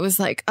 it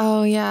was like,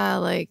 oh yeah,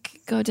 like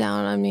go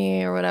down on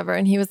me or whatever.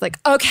 And he was like,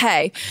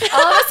 okay.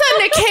 All of a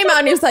sudden it came out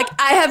and he was like,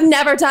 I have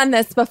never done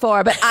this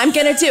before, but I'm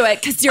going to do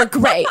it because you're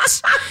great.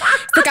 It's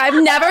like,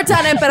 I've never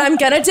done it, but I'm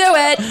going to do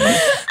it.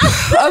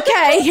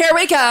 Okay, here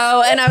we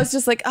go. And I was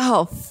just like,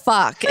 oh,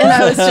 fuck. And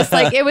I was just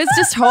like, it was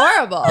just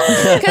horrible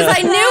because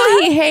I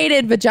knew he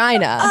hated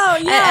vagina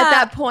at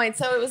that point.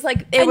 So it was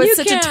like, it was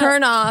such a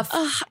turn off.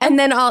 And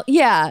then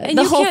and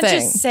the you whole can't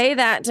thing. just say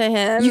that to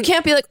him. You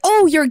can't be like,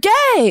 oh, you're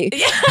gay.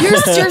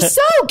 You're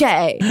so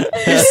gay.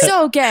 You're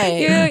so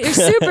gay. You're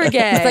super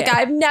gay. It's like,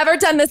 I've never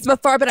done this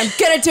before, but I'm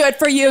going to do it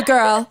for you,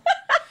 girl.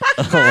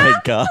 Oh my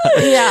god.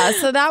 Yeah,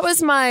 so that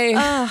was my.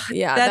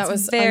 Yeah, that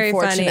was very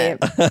unfortunate.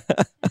 funny.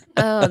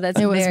 Oh, that's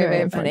It was very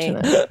very funny.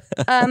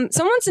 unfortunate.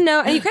 Someone wants to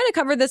know, and you kind of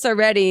covered this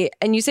already,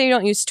 and you say you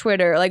don't use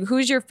Twitter. Like,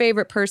 who's your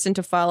favorite person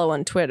to follow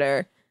on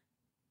Twitter?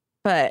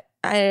 But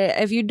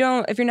if you're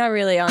not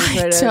really on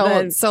Twitter,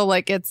 then So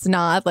like, it's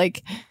not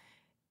like.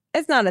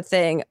 it's not a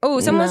thing. Oh,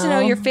 someone wants to know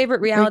your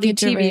favorite reality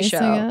Ricky TV Gervais, show.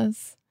 I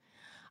guess.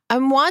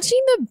 I'm watching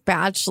The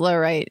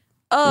Bachelorette.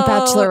 Oh,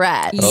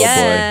 Bachelorette. boy.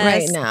 yes.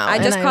 Right now, I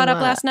just and caught I'm,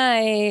 up last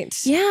night.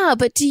 Yeah,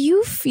 but do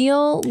you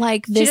feel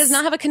like this? She does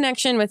not have a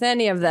connection with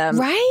any of them.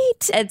 Right?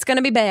 It's going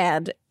to be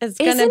bad. It's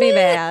going to Isn't be it?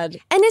 bad.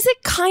 And is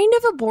it kind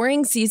of a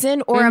boring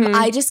season, or Mm-hmm. am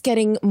I just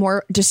getting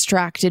more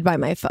distracted by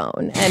my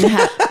phone?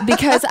 And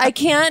because I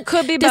can't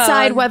Could be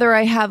decide both. whether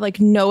I have like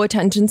no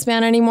attention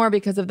span anymore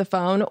because of the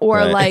phone, or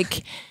Right.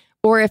 like,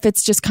 or if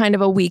it's just kind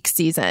of a weak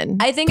season.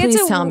 I think Please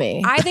it's tell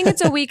me. I think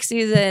it's a weak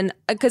season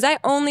because I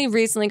only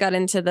recently got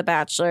into The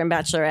Bachelor and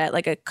Bachelorette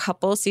like a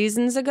couple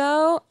seasons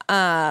ago,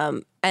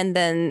 and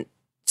then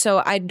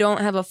so I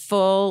don't have a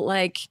full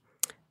like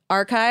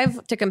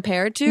archive to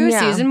compare to Yeah.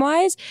 season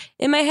wise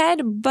in my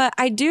head. But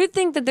I do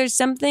think that there's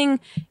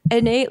something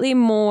innately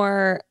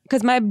more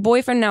because my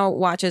boyfriend now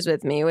watches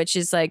with me, which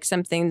is like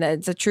something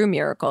that's a true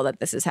miracle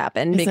that this has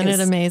happened. Isn't because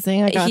it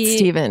amazing? I got he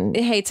Steven.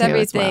 hates too, as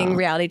everything well.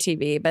 reality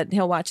TV, but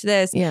he'll watch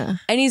this. Yeah.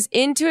 And he's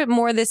into it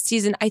more this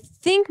season. I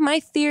think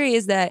my theory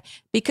is that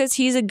because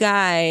he's a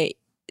guy,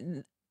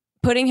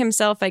 putting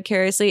himself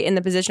vicariously in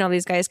the position of all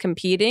these guys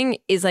competing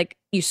is like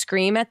you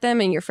scream at them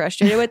and you're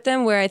frustrated with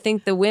them. Where I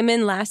think the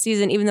women last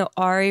season, even though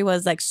Ari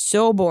was like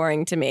so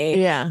boring to me,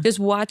 Yeah. just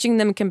watching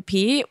them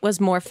compete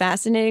was more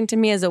fascinating to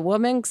me as a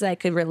woman because I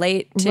could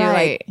relate to Right.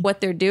 like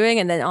what they're doing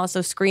and then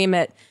also scream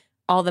at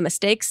all the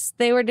mistakes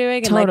they were doing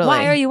and Totally. like,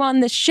 why are you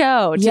on the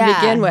show to Yeah.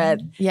 begin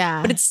with?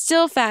 Yeah. But it's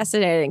still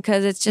fascinating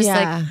because it's just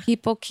Yeah. like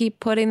people keep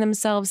putting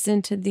themselves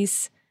into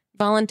these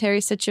voluntary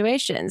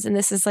situations. And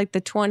this is like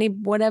the 20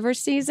 whatever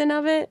season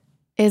of it.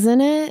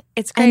 Isn't it?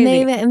 It's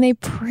crazy. And they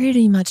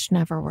pretty much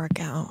never work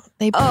out.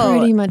 They Oh.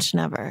 pretty much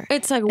never.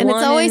 It's like And one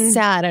it's always in-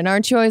 sad. And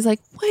aren't you always like,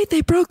 wait,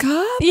 they broke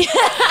up? Yeah.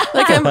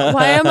 Like,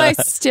 why am I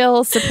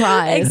still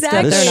surprised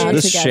that Exactly. they're not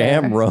This together?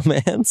 sham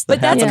romance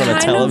But that that's happened on a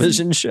kind of-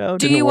 television show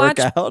Do didn't you work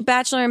watch out.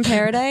 Bachelor in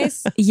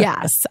Paradise?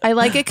 Yes, I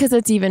like it because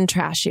it's even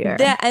trashier.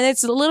 And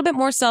it's a little bit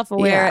more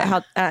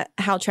self-aware Yeah.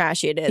 how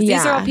trashy it is. These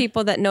are Yeah. all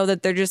people that know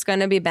that they're just going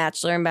to be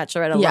Bachelor and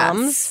Bachelorette Yes.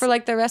 alums for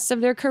like the rest of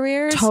their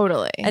careers.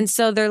 Totally. And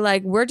so they're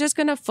like, we're just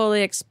going to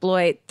fully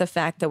exploit the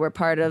fact that we're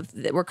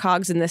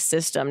cogs in this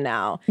system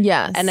now.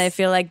 Yes. And I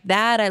feel like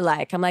that I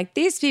like. I'm like,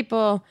 these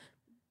people,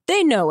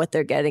 they know what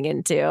they're getting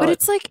into. But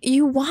it's like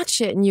you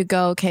watch it and you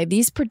go, okay,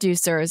 these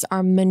producers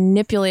are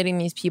manipulating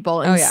these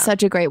people in Oh, yeah.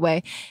 such a great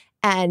way.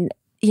 And,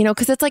 you know,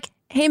 because it's like,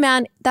 hey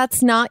man,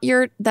 that's not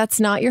your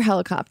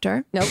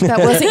helicopter. Nope. That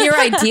wasn't your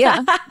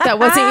idea. That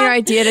wasn't your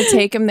idea to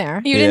take him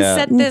there. you didn't Yeah.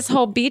 set this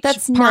whole beach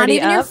That's not party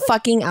even up. your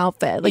fucking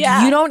outfit. Like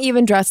Yeah. you don't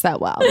even dress that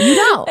well. You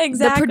don't.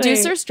 Exactly. The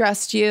producers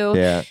dressed you.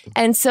 Yeah.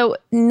 And so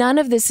none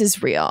of this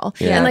is real.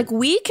 Yeah. And like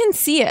we can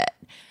see it.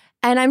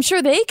 And I'm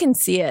sure they can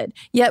see it.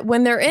 Yet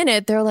when they're in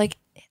it, they're like,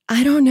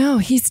 I don't know.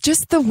 He's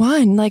just the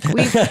one. Like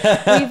we've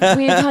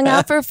hung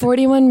out for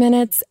 41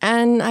 minutes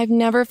and I've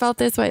never felt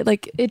this way.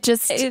 Like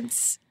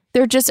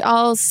they're just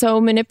all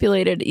so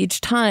manipulated each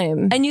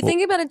time. And you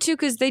think about it too,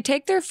 because they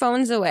take their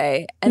phones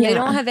away and they Yeah.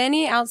 don't have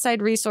any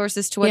outside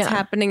resources to what's Yeah.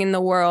 happening in the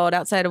world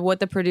outside of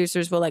what the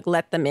producers will like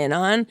let them in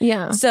on.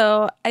 Yeah.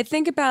 So I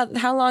think about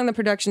how long the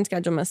production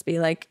schedule must be,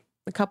 like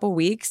a couple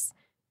weeks.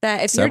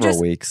 That if Several you're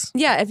just weeks.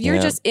 if you're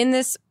Yeah. just in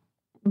this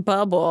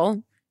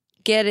bubble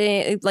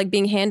getting like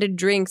being handed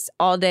drinks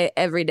all day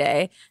every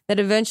day, that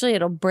eventually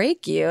it'll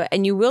break you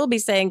and you will be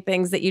saying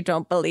things that you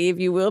don't believe.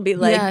 You will be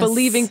like Yes.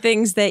 believing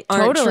things that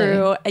aren't Totally.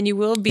 true and you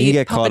will be You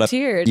get caught up.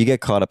 puppeteered. You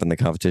get caught up in the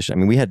competition. I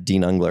mean, we had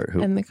Dean Unglert,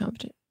 who And the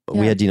competition.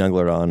 we had Dean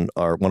Unglert on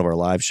one of our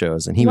live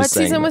shows, and he What was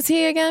saying season that was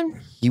he again?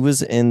 he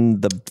was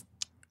in the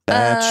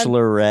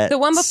Bachelorette, The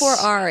one before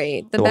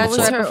Ari. The The one Bachelorette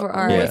before- before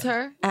Ari. Yeah. Was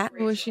her? A-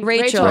 Was she?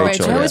 Rachel. Rachel,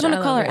 I always yeah. want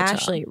to call her Rachel.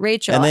 Ashley.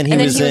 Rachel. And then he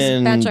was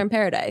in Bachelor in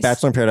Paradise.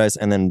 Bachelor in Paradise,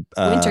 and then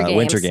Winter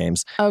Games.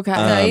 Games.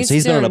 Okay. So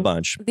he's been on a doing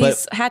bunch.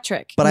 These hat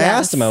trick. But I Yes.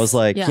 asked him, I was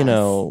like, Yes. you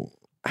know,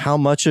 how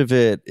much of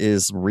it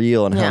is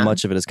real and how Yeah.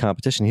 much of it is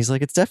competition? He's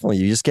like, it's definitely,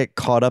 you just get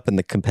caught up in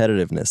the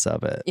competitiveness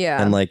of it.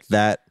 Yeah. And like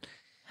that,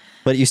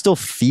 but you still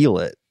feel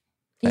it.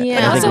 I-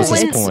 Yeah. I think Also,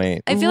 was his when-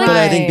 point. I feel like But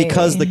I think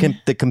because Right.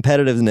 the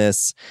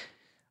competitiveness,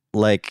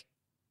 like,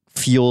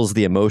 fuels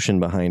the emotion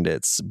behind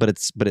it, but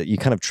you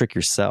kind of trick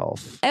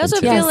yourself. I also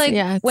into feel it. like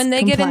Yeah, it's when they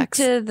complex.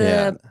 get into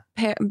the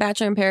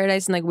Bachelor in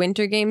Paradise and like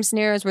Winter Game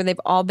scenarios where they've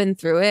all been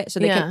through it, so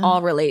they can Yeah.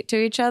 all relate to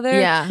each other.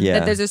 Yeah. Yeah.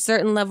 That there's a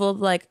certain level of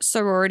like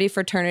sorority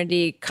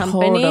fraternity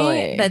company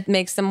Totally. that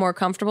makes them more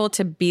comfortable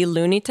to be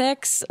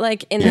lunatics,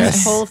 like in Yes.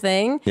 this whole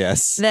thing.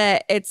 Yes.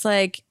 That it's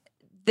like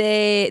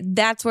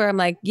that's where I'm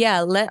like,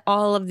 yeah, let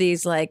all of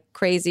these like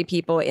crazy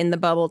people in the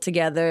bubble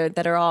together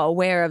that are all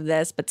aware of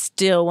this but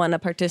still want to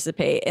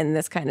participate in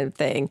this kind of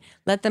thing.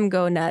 Let them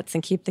go nuts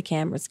and keep the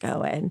cameras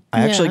going.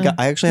 I actually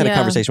had a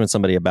conversation with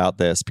somebody about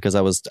this because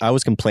I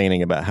was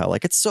complaining about how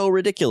like it's so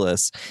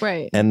ridiculous.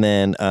 Right. And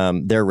then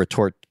their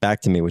retort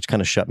back to me, which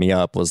kind of shut me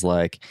up, was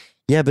like,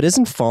 yeah, but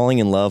isn't falling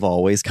in love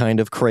always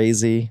kind of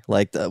crazy?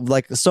 Like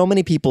so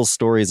many people's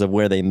stories of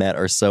where they met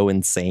are so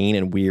insane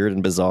and weird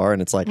and bizarre.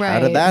 And it's like,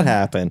 how did that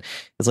happen?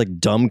 It's like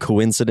dumb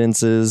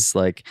coincidences.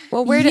 Like,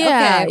 well, with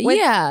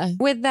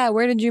that,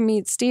 where did you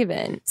meet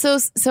Steven? So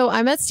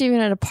I met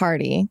Steven at a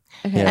party,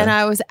 and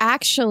I was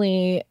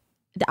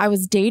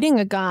dating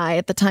a guy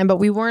at the time, but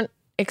we weren't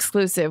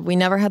exclusive. We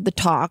never had the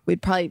talk.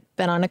 We'd probably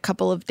been on a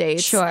couple of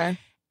dates. Sure.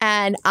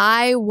 And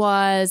I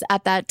was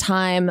at that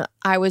time,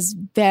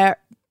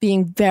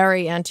 being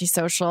very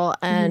antisocial,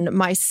 and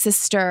my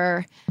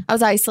sister, I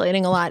was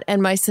isolating a lot,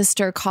 and my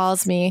sister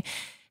calls me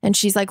and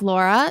she's like,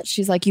 Laura,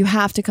 she's like, you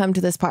have to come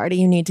to this party.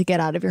 You need to get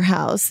out of your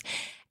house.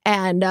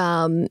 And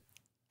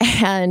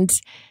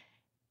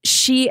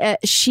she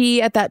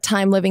at that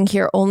time living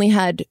here only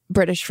had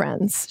British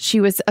friends. She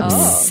was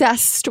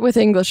obsessed with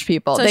English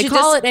people. So they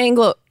call it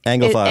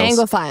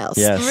Anglophiles.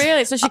 Yes.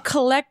 Really? So she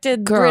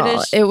collected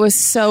British. It was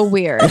so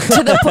weird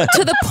to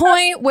the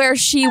point where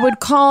she would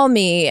call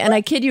me, and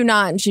I kid you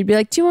not, and she'd be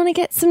like, "Do you want to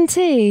get some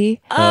tea?"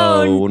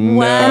 Oh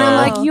no! And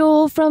I'm like,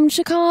 "You're from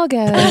Chicago."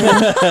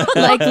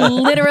 Like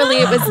literally,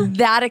 it was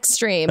that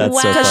extreme.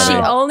 Because she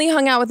only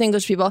hung out with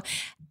English people.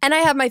 And I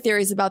have my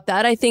theories about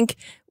that. I think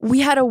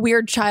we had a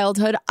weird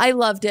childhood. I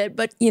loved it,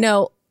 but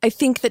I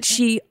think that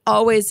she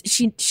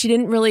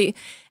didn't really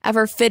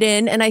ever fit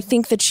in, and I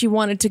think that she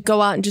wanted to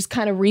go out and just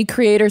kind of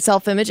recreate her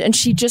self-image, and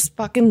she just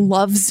fucking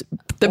loves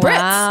the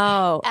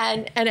Brits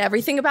and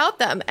everything about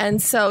them.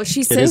 And so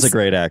it is a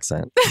great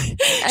accent.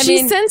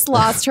 She's since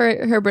lost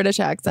her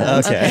British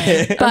accent.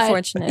 Okay. But,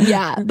 unfortunate.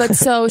 Yeah, but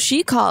so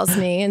she calls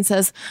me and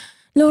says,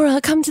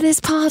 Laura, come to this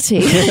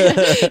party.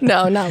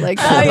 No, not like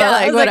that, but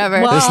like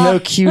whatever. There's no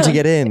queue to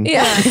get in.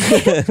 Yeah.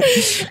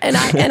 and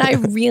I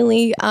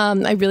really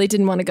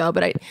didn't want to go,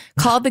 but I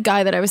called the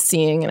guy that I was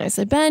seeing and I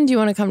said, Ben, do you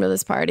want to come to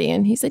this party?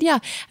 And he said, yeah.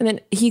 And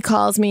then he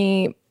calls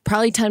me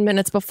probably 10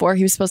 minutes before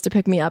he was supposed to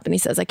pick me up, and he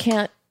says, I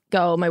can't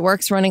go, my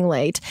work's running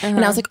late.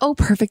 And I was like, oh,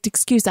 perfect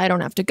excuse, I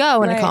don't have to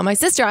go. And I call my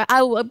sister,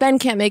 Ben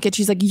can't make it.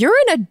 She's like, you're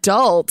an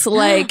adult,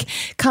 like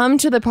come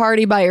to the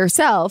party by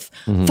yourself.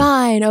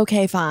 Fine,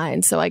 okay,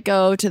 fine. So I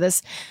go to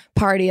this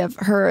party of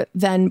her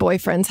then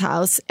boyfriend's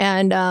house,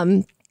 and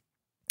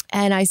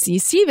I see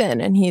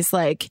Steven, and he's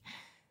like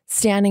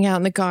standing out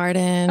in the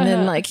garden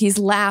and like he's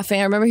laughing.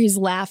 I remember he's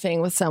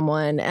laughing with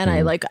someone, and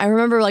I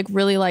remember like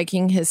really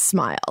liking his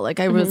smile.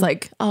 Like I was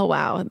like, oh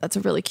wow, that's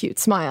a really cute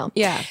smile.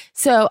 Yeah.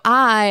 So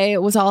I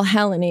was all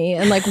Helen-y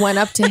and like went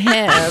up to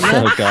him.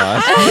 Oh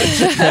god.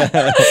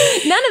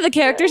 None of the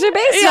characters are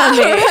based on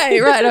me.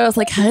 Right. I was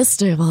like, hi,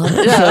 Steven.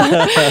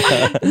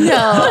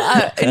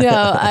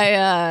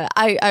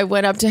 I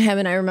went up to him,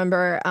 and I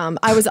remember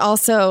I was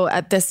also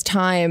at this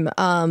time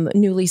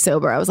newly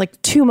sober. I was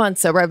like 2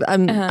 months sober.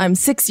 I'm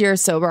 6 years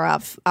sober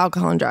off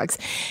alcohol and drugs.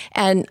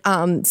 And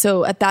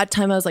so at that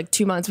time I was like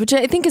 2 months, which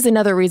I think is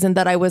another reason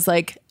that I was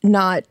like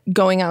not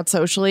going out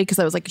socially, because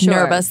I was like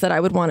nervous that I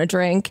would want to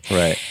drink.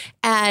 Right.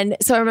 And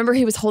so I remember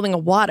he was holding a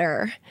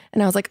water,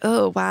 and I was like,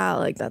 oh wow,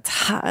 like that's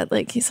hot.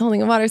 Like he's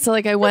holding a water. So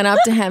like I went up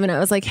to him and I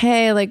was like,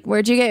 hey, like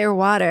where'd you get your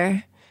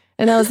water?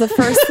 And that was the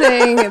first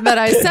thing that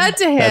I said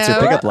to him. That's your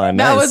pickup line.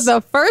 Nice. That was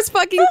the first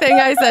fucking thing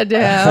I said to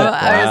him. Wow.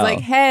 I was like,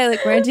 hey,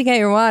 like, where'd you get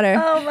your water?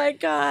 Oh my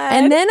God.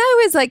 And then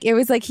it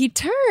was like he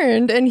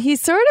turned and he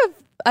sort of,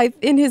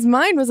 in his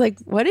mind was like,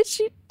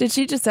 did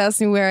she just ask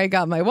me where I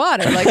got my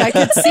water? Like I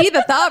could see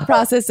the thought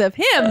process of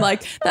him.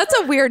 Like, that's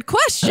a weird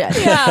question.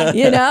 Yeah.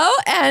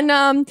 And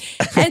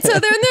so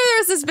then there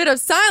was this bit of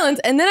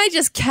silence, and then I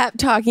just kept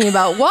talking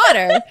about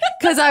water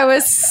because I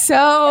was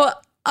so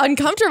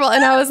uncomfortable,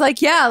 and I was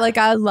like, yeah, like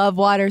I love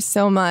water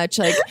so much,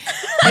 like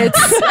it's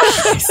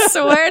I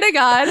swear to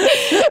God.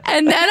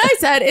 And then I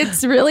said,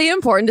 it's really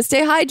important to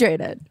stay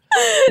hydrated.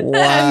 Wow.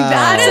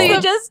 And so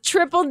you just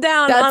tripled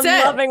down on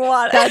loving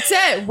water. That's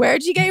it.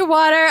 Where'd you get your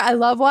water? I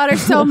love water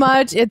so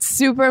much. It's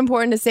super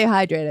important to stay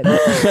hydrated.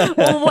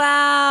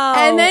 Wow.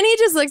 And then he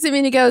just looks at me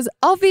and he goes,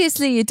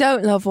 obviously you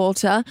don't love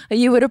water, or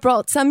you would have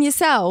brought some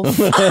yourself.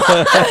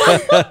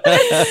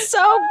 It's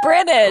so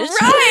British.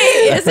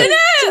 Right, isn't it?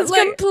 Just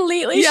like,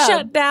 completely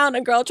shut down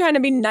a girl trying to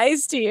be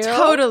nice to you.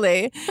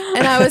 Totally.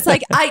 And I was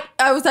like,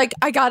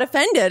 I got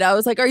offended. I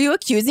was like, are you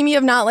accusing me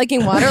of not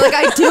liking water? Like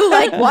I do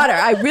like water.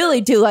 I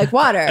really do like like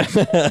water.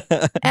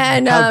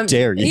 And how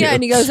dare you? Yeah,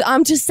 and he goes,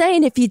 I'm just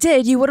saying, if you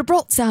did, you would have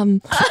brought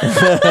some.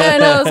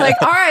 And I was like,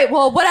 all right,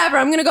 well, whatever.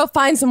 I'm gonna go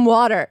find some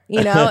water,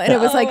 you know. And it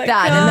was like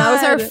that, and that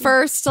was our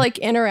first like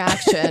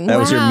interaction. That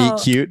was your meet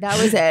cute.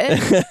 That was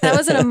it. That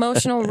was an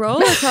emotional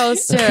roller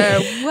coaster.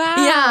 Wow.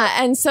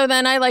 Yeah, and so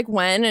then I like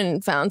went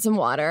and found some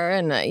water,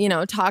 and you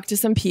know, talked to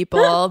some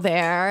people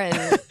there,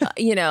 and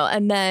you know,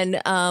 and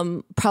then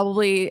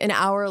probably an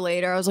hour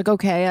later, I was like,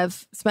 okay,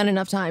 I've spent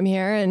enough time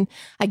here, and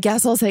I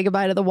guess I'll say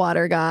goodbye to the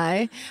water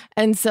guy.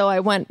 And so I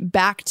went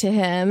back to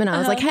him, and I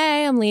was like,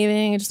 hey, I'm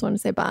leaving. I just want to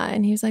say bye.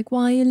 And he was like,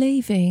 why are you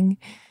leaving?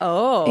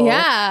 Oh,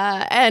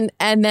 Yeah.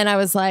 And then I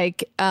was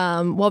like,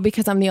 well,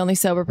 because I'm the only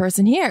sober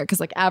person here, because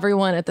like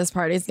everyone at this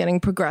party is getting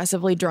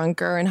progressively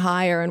drunker and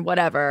higher and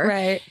whatever.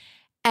 right.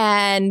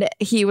 And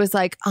he was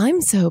like,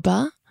 I'm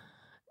sober.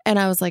 And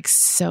I was like,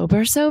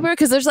 sober?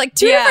 Because there's like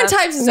two different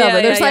types of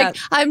sober. There's like,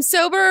 I'm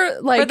sober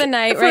like For the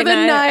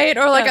night,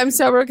 or like I'm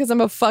sober because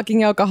I'm a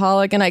fucking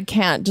alcoholic and I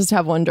can't just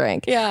have one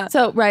drink. Yeah.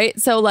 So, right.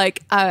 So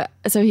like,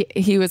 so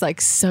he was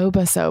like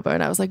sober.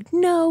 And I was like,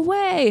 no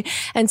way.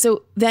 And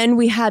so then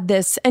we had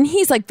this, and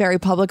he's like very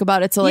public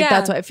about it. So like,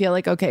 that's why I feel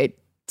like, okay,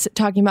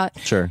 talking about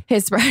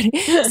his sobriety.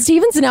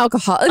 Steven's an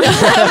alcoholic.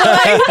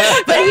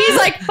 But he's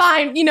like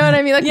fine, you know what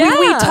I mean? Like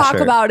we talk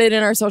about it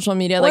in our social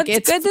media. Like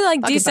it's good to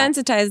like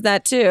desensitize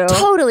that too.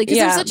 Totally, because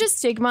there's such a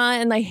stigma,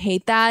 and I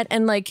hate that.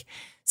 And like,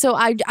 so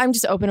I'm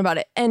just open about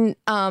it, and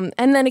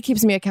then it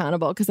keeps me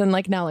accountable, because then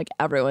like now like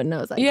everyone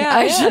knows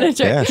I shouldn't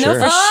drink. Yeah,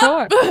 No, for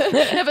sure.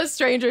 If a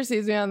stranger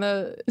sees me on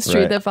the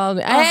street that follows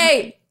me,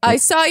 hey, I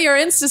saw your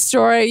Insta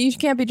story. You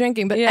can't be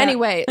drinking. But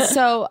anyway,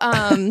 so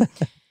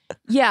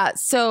yeah,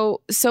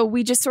 so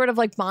we just sort of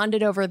like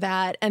bonded over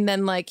that, and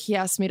then like he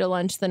asked me to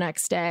lunch the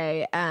next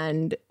day,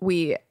 and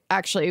we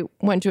actually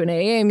went to an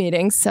AA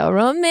meeting. So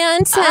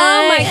romantic!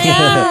 Oh my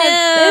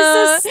god,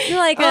 this is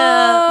like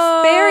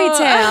a fairy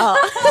tale.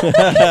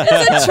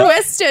 It's a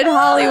twisted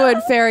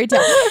Hollywood fairy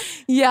tale.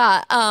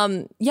 Yeah,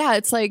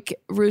 it's like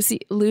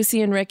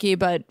Lucy and Ricky,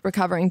 but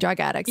recovering drug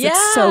addicts. Yeah,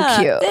 it's so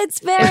cute.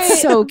 It's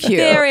so cute.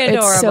 Very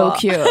adorable. It's so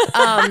cute.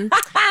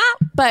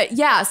 But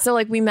yeah, so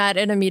like we met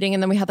at a meeting,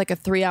 and then we had like a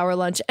 3-hour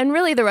lunch, and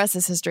really the rest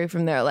is history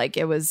from there. Like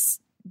it was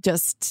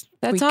just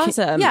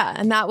awesome. Yeah,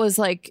 and that was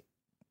like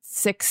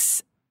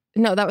 7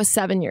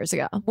 years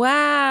ago.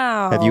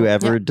 Wow. Have you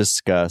ever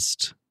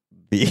discussed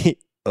the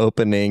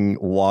opening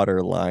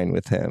water line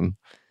with him?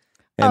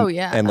 And,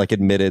 and like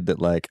admitted that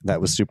like that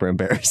was super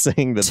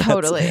embarrassing.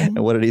 Totally.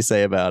 And what did he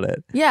say about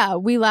it? Yeah,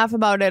 we laugh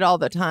about it all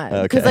the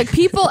time, because like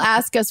people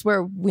ask us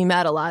where we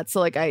met a lot. So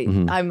like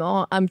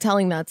I'm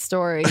telling that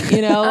story,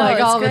 you know,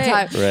 like all the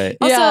time. Right.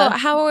 Also,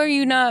 how are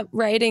you not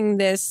writing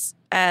this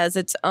as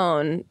its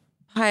own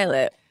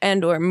pilot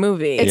and or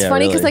movie? It's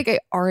funny because like I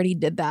already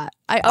did that.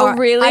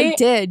 Really? I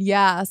did.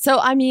 Yeah. So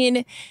I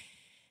mean,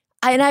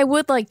 I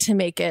would like to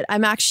make it.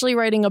 I'm actually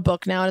writing a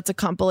book now, and it's a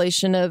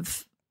compilation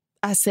of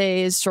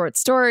essays, short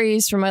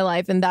stories from my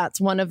life, and that's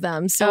one of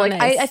them. So like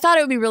nice. I thought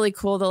it would be really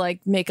cool to like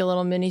make a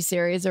little mini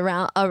series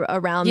around that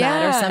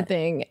or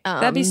something.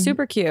 That'd be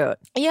super cute.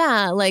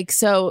 Yeah, like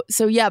so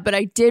yeah, but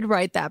I did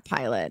write that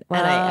pilot.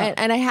 Wow.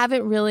 And I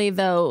haven't really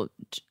though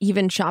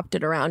even shopped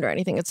it around or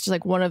anything. It's just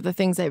like one of the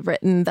things I've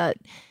written that,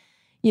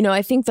 you know,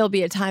 I think there'll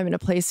be a time and a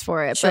place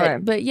for it. Sure.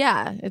 But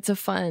yeah, it's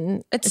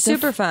fun. It's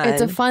super fun.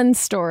 It's a fun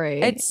story.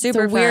 It's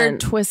super a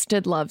weird, fun.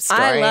 twisted love story.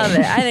 I love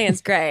it. I think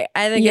it's great.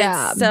 I think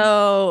it's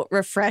so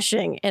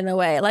refreshing in a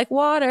way, like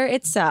water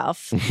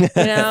itself. You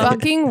know?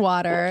 Fucking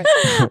water.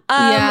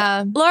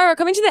 Yeah. Laura, we're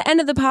coming to the end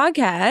of the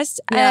podcast.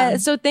 Yeah.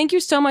 So thank you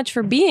so much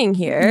for being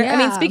here. I mean,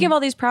 Yeah. speaking of all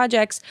these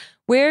projects,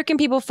 where can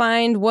people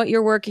find what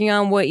you're working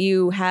on, what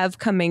you have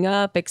coming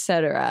up,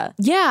 etc.?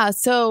 Yeah.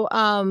 So,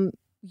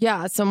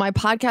 so my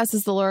podcast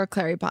is the Laura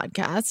Clery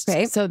podcast.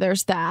 Right. So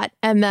there's that.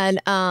 And then,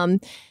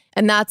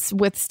 and that's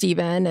with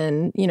Steven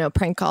and, you know,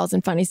 prank calls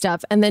and funny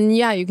stuff. And then,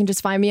 you can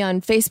just find me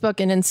on Facebook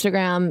and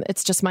Instagram.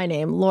 It's just my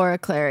name, Laura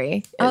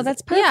Clary. Oh,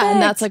 that's perfect. Yeah.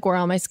 And that's like where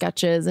all my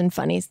sketches and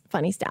funny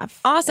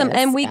stuff. Awesome. is.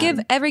 And we give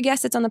every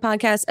guest that's on the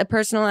podcast a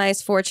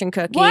personalized fortune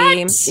cookie.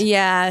 What?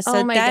 Yeah. So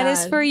Oh my that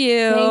is God. for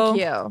you. Thank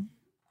you.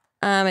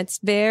 It's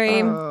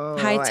very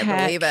high tech.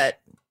 I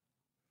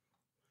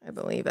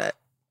believe it.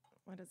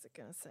 What is it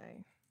going to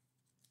say?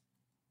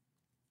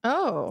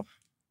 Oh,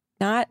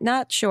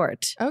 Not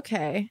short.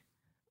 okay.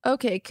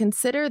 Okay,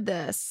 consider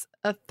this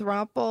a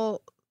throuple.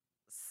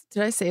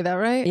 Did I say that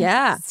right?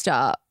 Yeah.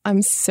 Stop.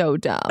 I'm so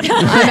dumb.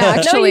 I'm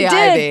actually you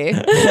did.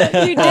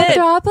 Ivy. You A did.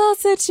 throuple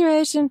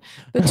situation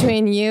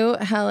between you,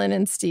 Helen,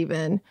 and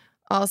Steven.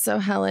 Also,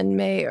 Helen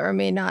may or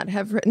may not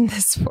have written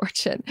this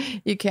fortune.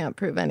 You can't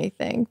prove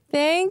anything.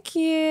 Thank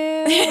you.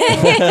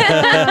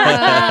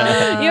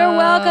 You're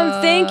welcome.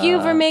 Thank you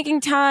for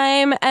making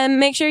time. And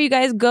make sure you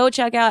guys go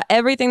check out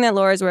everything that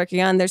Laura's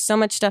working on. There's so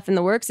much stuff in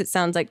the works, it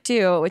sounds like,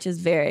 too, which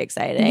is very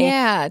exciting.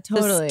 Yeah,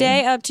 totally. So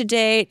stay up to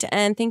date.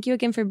 And thank you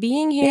again for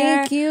being here.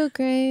 Thank you,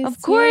 Grace.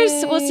 Of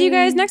course. We'll see you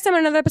guys next time on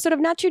another episode of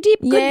Not Too Deep.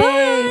 Yay.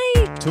 Goodbye.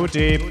 Too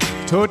deep,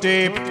 too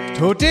deep,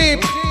 too deep.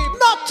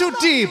 Not Not too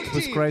deep.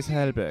 With Grace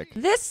Helbig.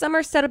 This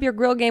summer, set up your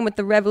grill game with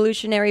the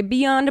revolutionary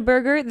Beyond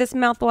Burger. This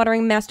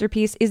mouthwatering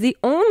masterpiece is the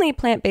only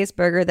plant-based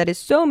burger that is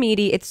so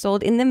meaty it's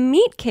sold in the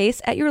meat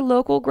case at your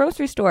local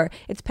grocery store.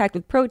 It's packed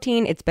with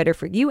protein, it's better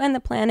for you and the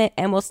planet,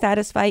 and will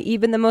satisfy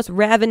even the most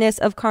ravenous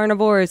of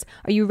carnivores.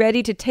 Are you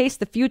ready to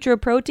taste the future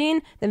of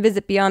protein? Then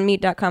visit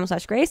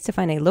beyondmeat.com/grace to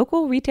find a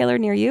local retailer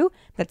near you.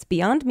 That's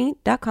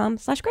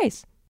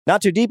beyondmeat.com/grace.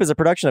 Not Too Deep is a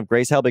production of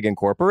Grace Helbig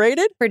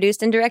Incorporated.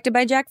 Produced and directed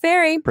by Jack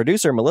Ferry.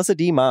 Producer Melissa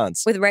D.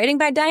 Mons. With writing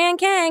by Diane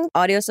Kang.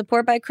 Audio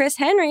support by Chris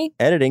Henry.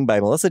 Editing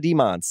by Melissa D.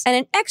 Mons. And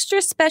an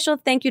extra special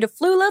thank you to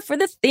Flula for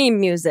the theme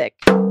music.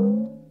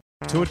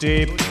 Too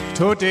deep,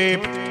 too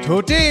deep,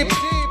 too deep.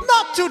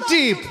 Not too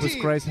deep. With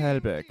Grace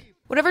Helbig.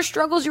 Whatever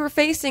struggles you are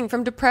facing,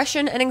 from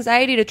depression and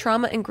anxiety to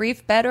trauma and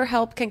grief,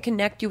 BetterHelp can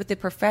connect you with a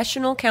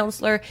professional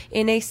counselor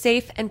in a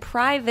safe and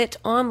private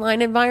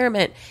online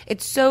environment.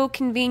 It's so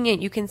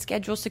convenient. You can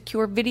schedule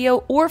secure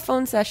video or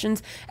phone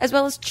sessions, as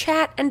well as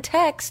chat and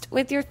text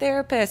with your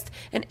therapist.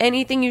 And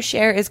anything you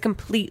share is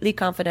completely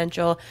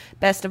confidential.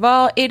 Best of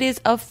all, it is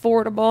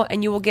affordable,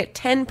 and you will get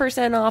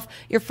 10% off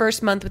your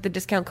first month with the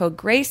discount code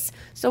GRACE.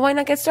 So why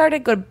not get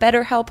started? Go to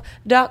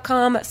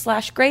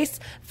betterhelp.com/grace.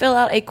 Fill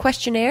out a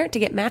questionnaire to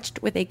get matched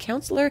with a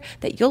counselor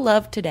that you'll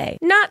love today.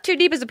 Not Too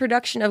Deep is a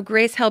production of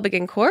Grace Helbig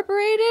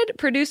Incorporated.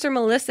 Producer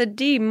Melissa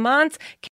D. Mons.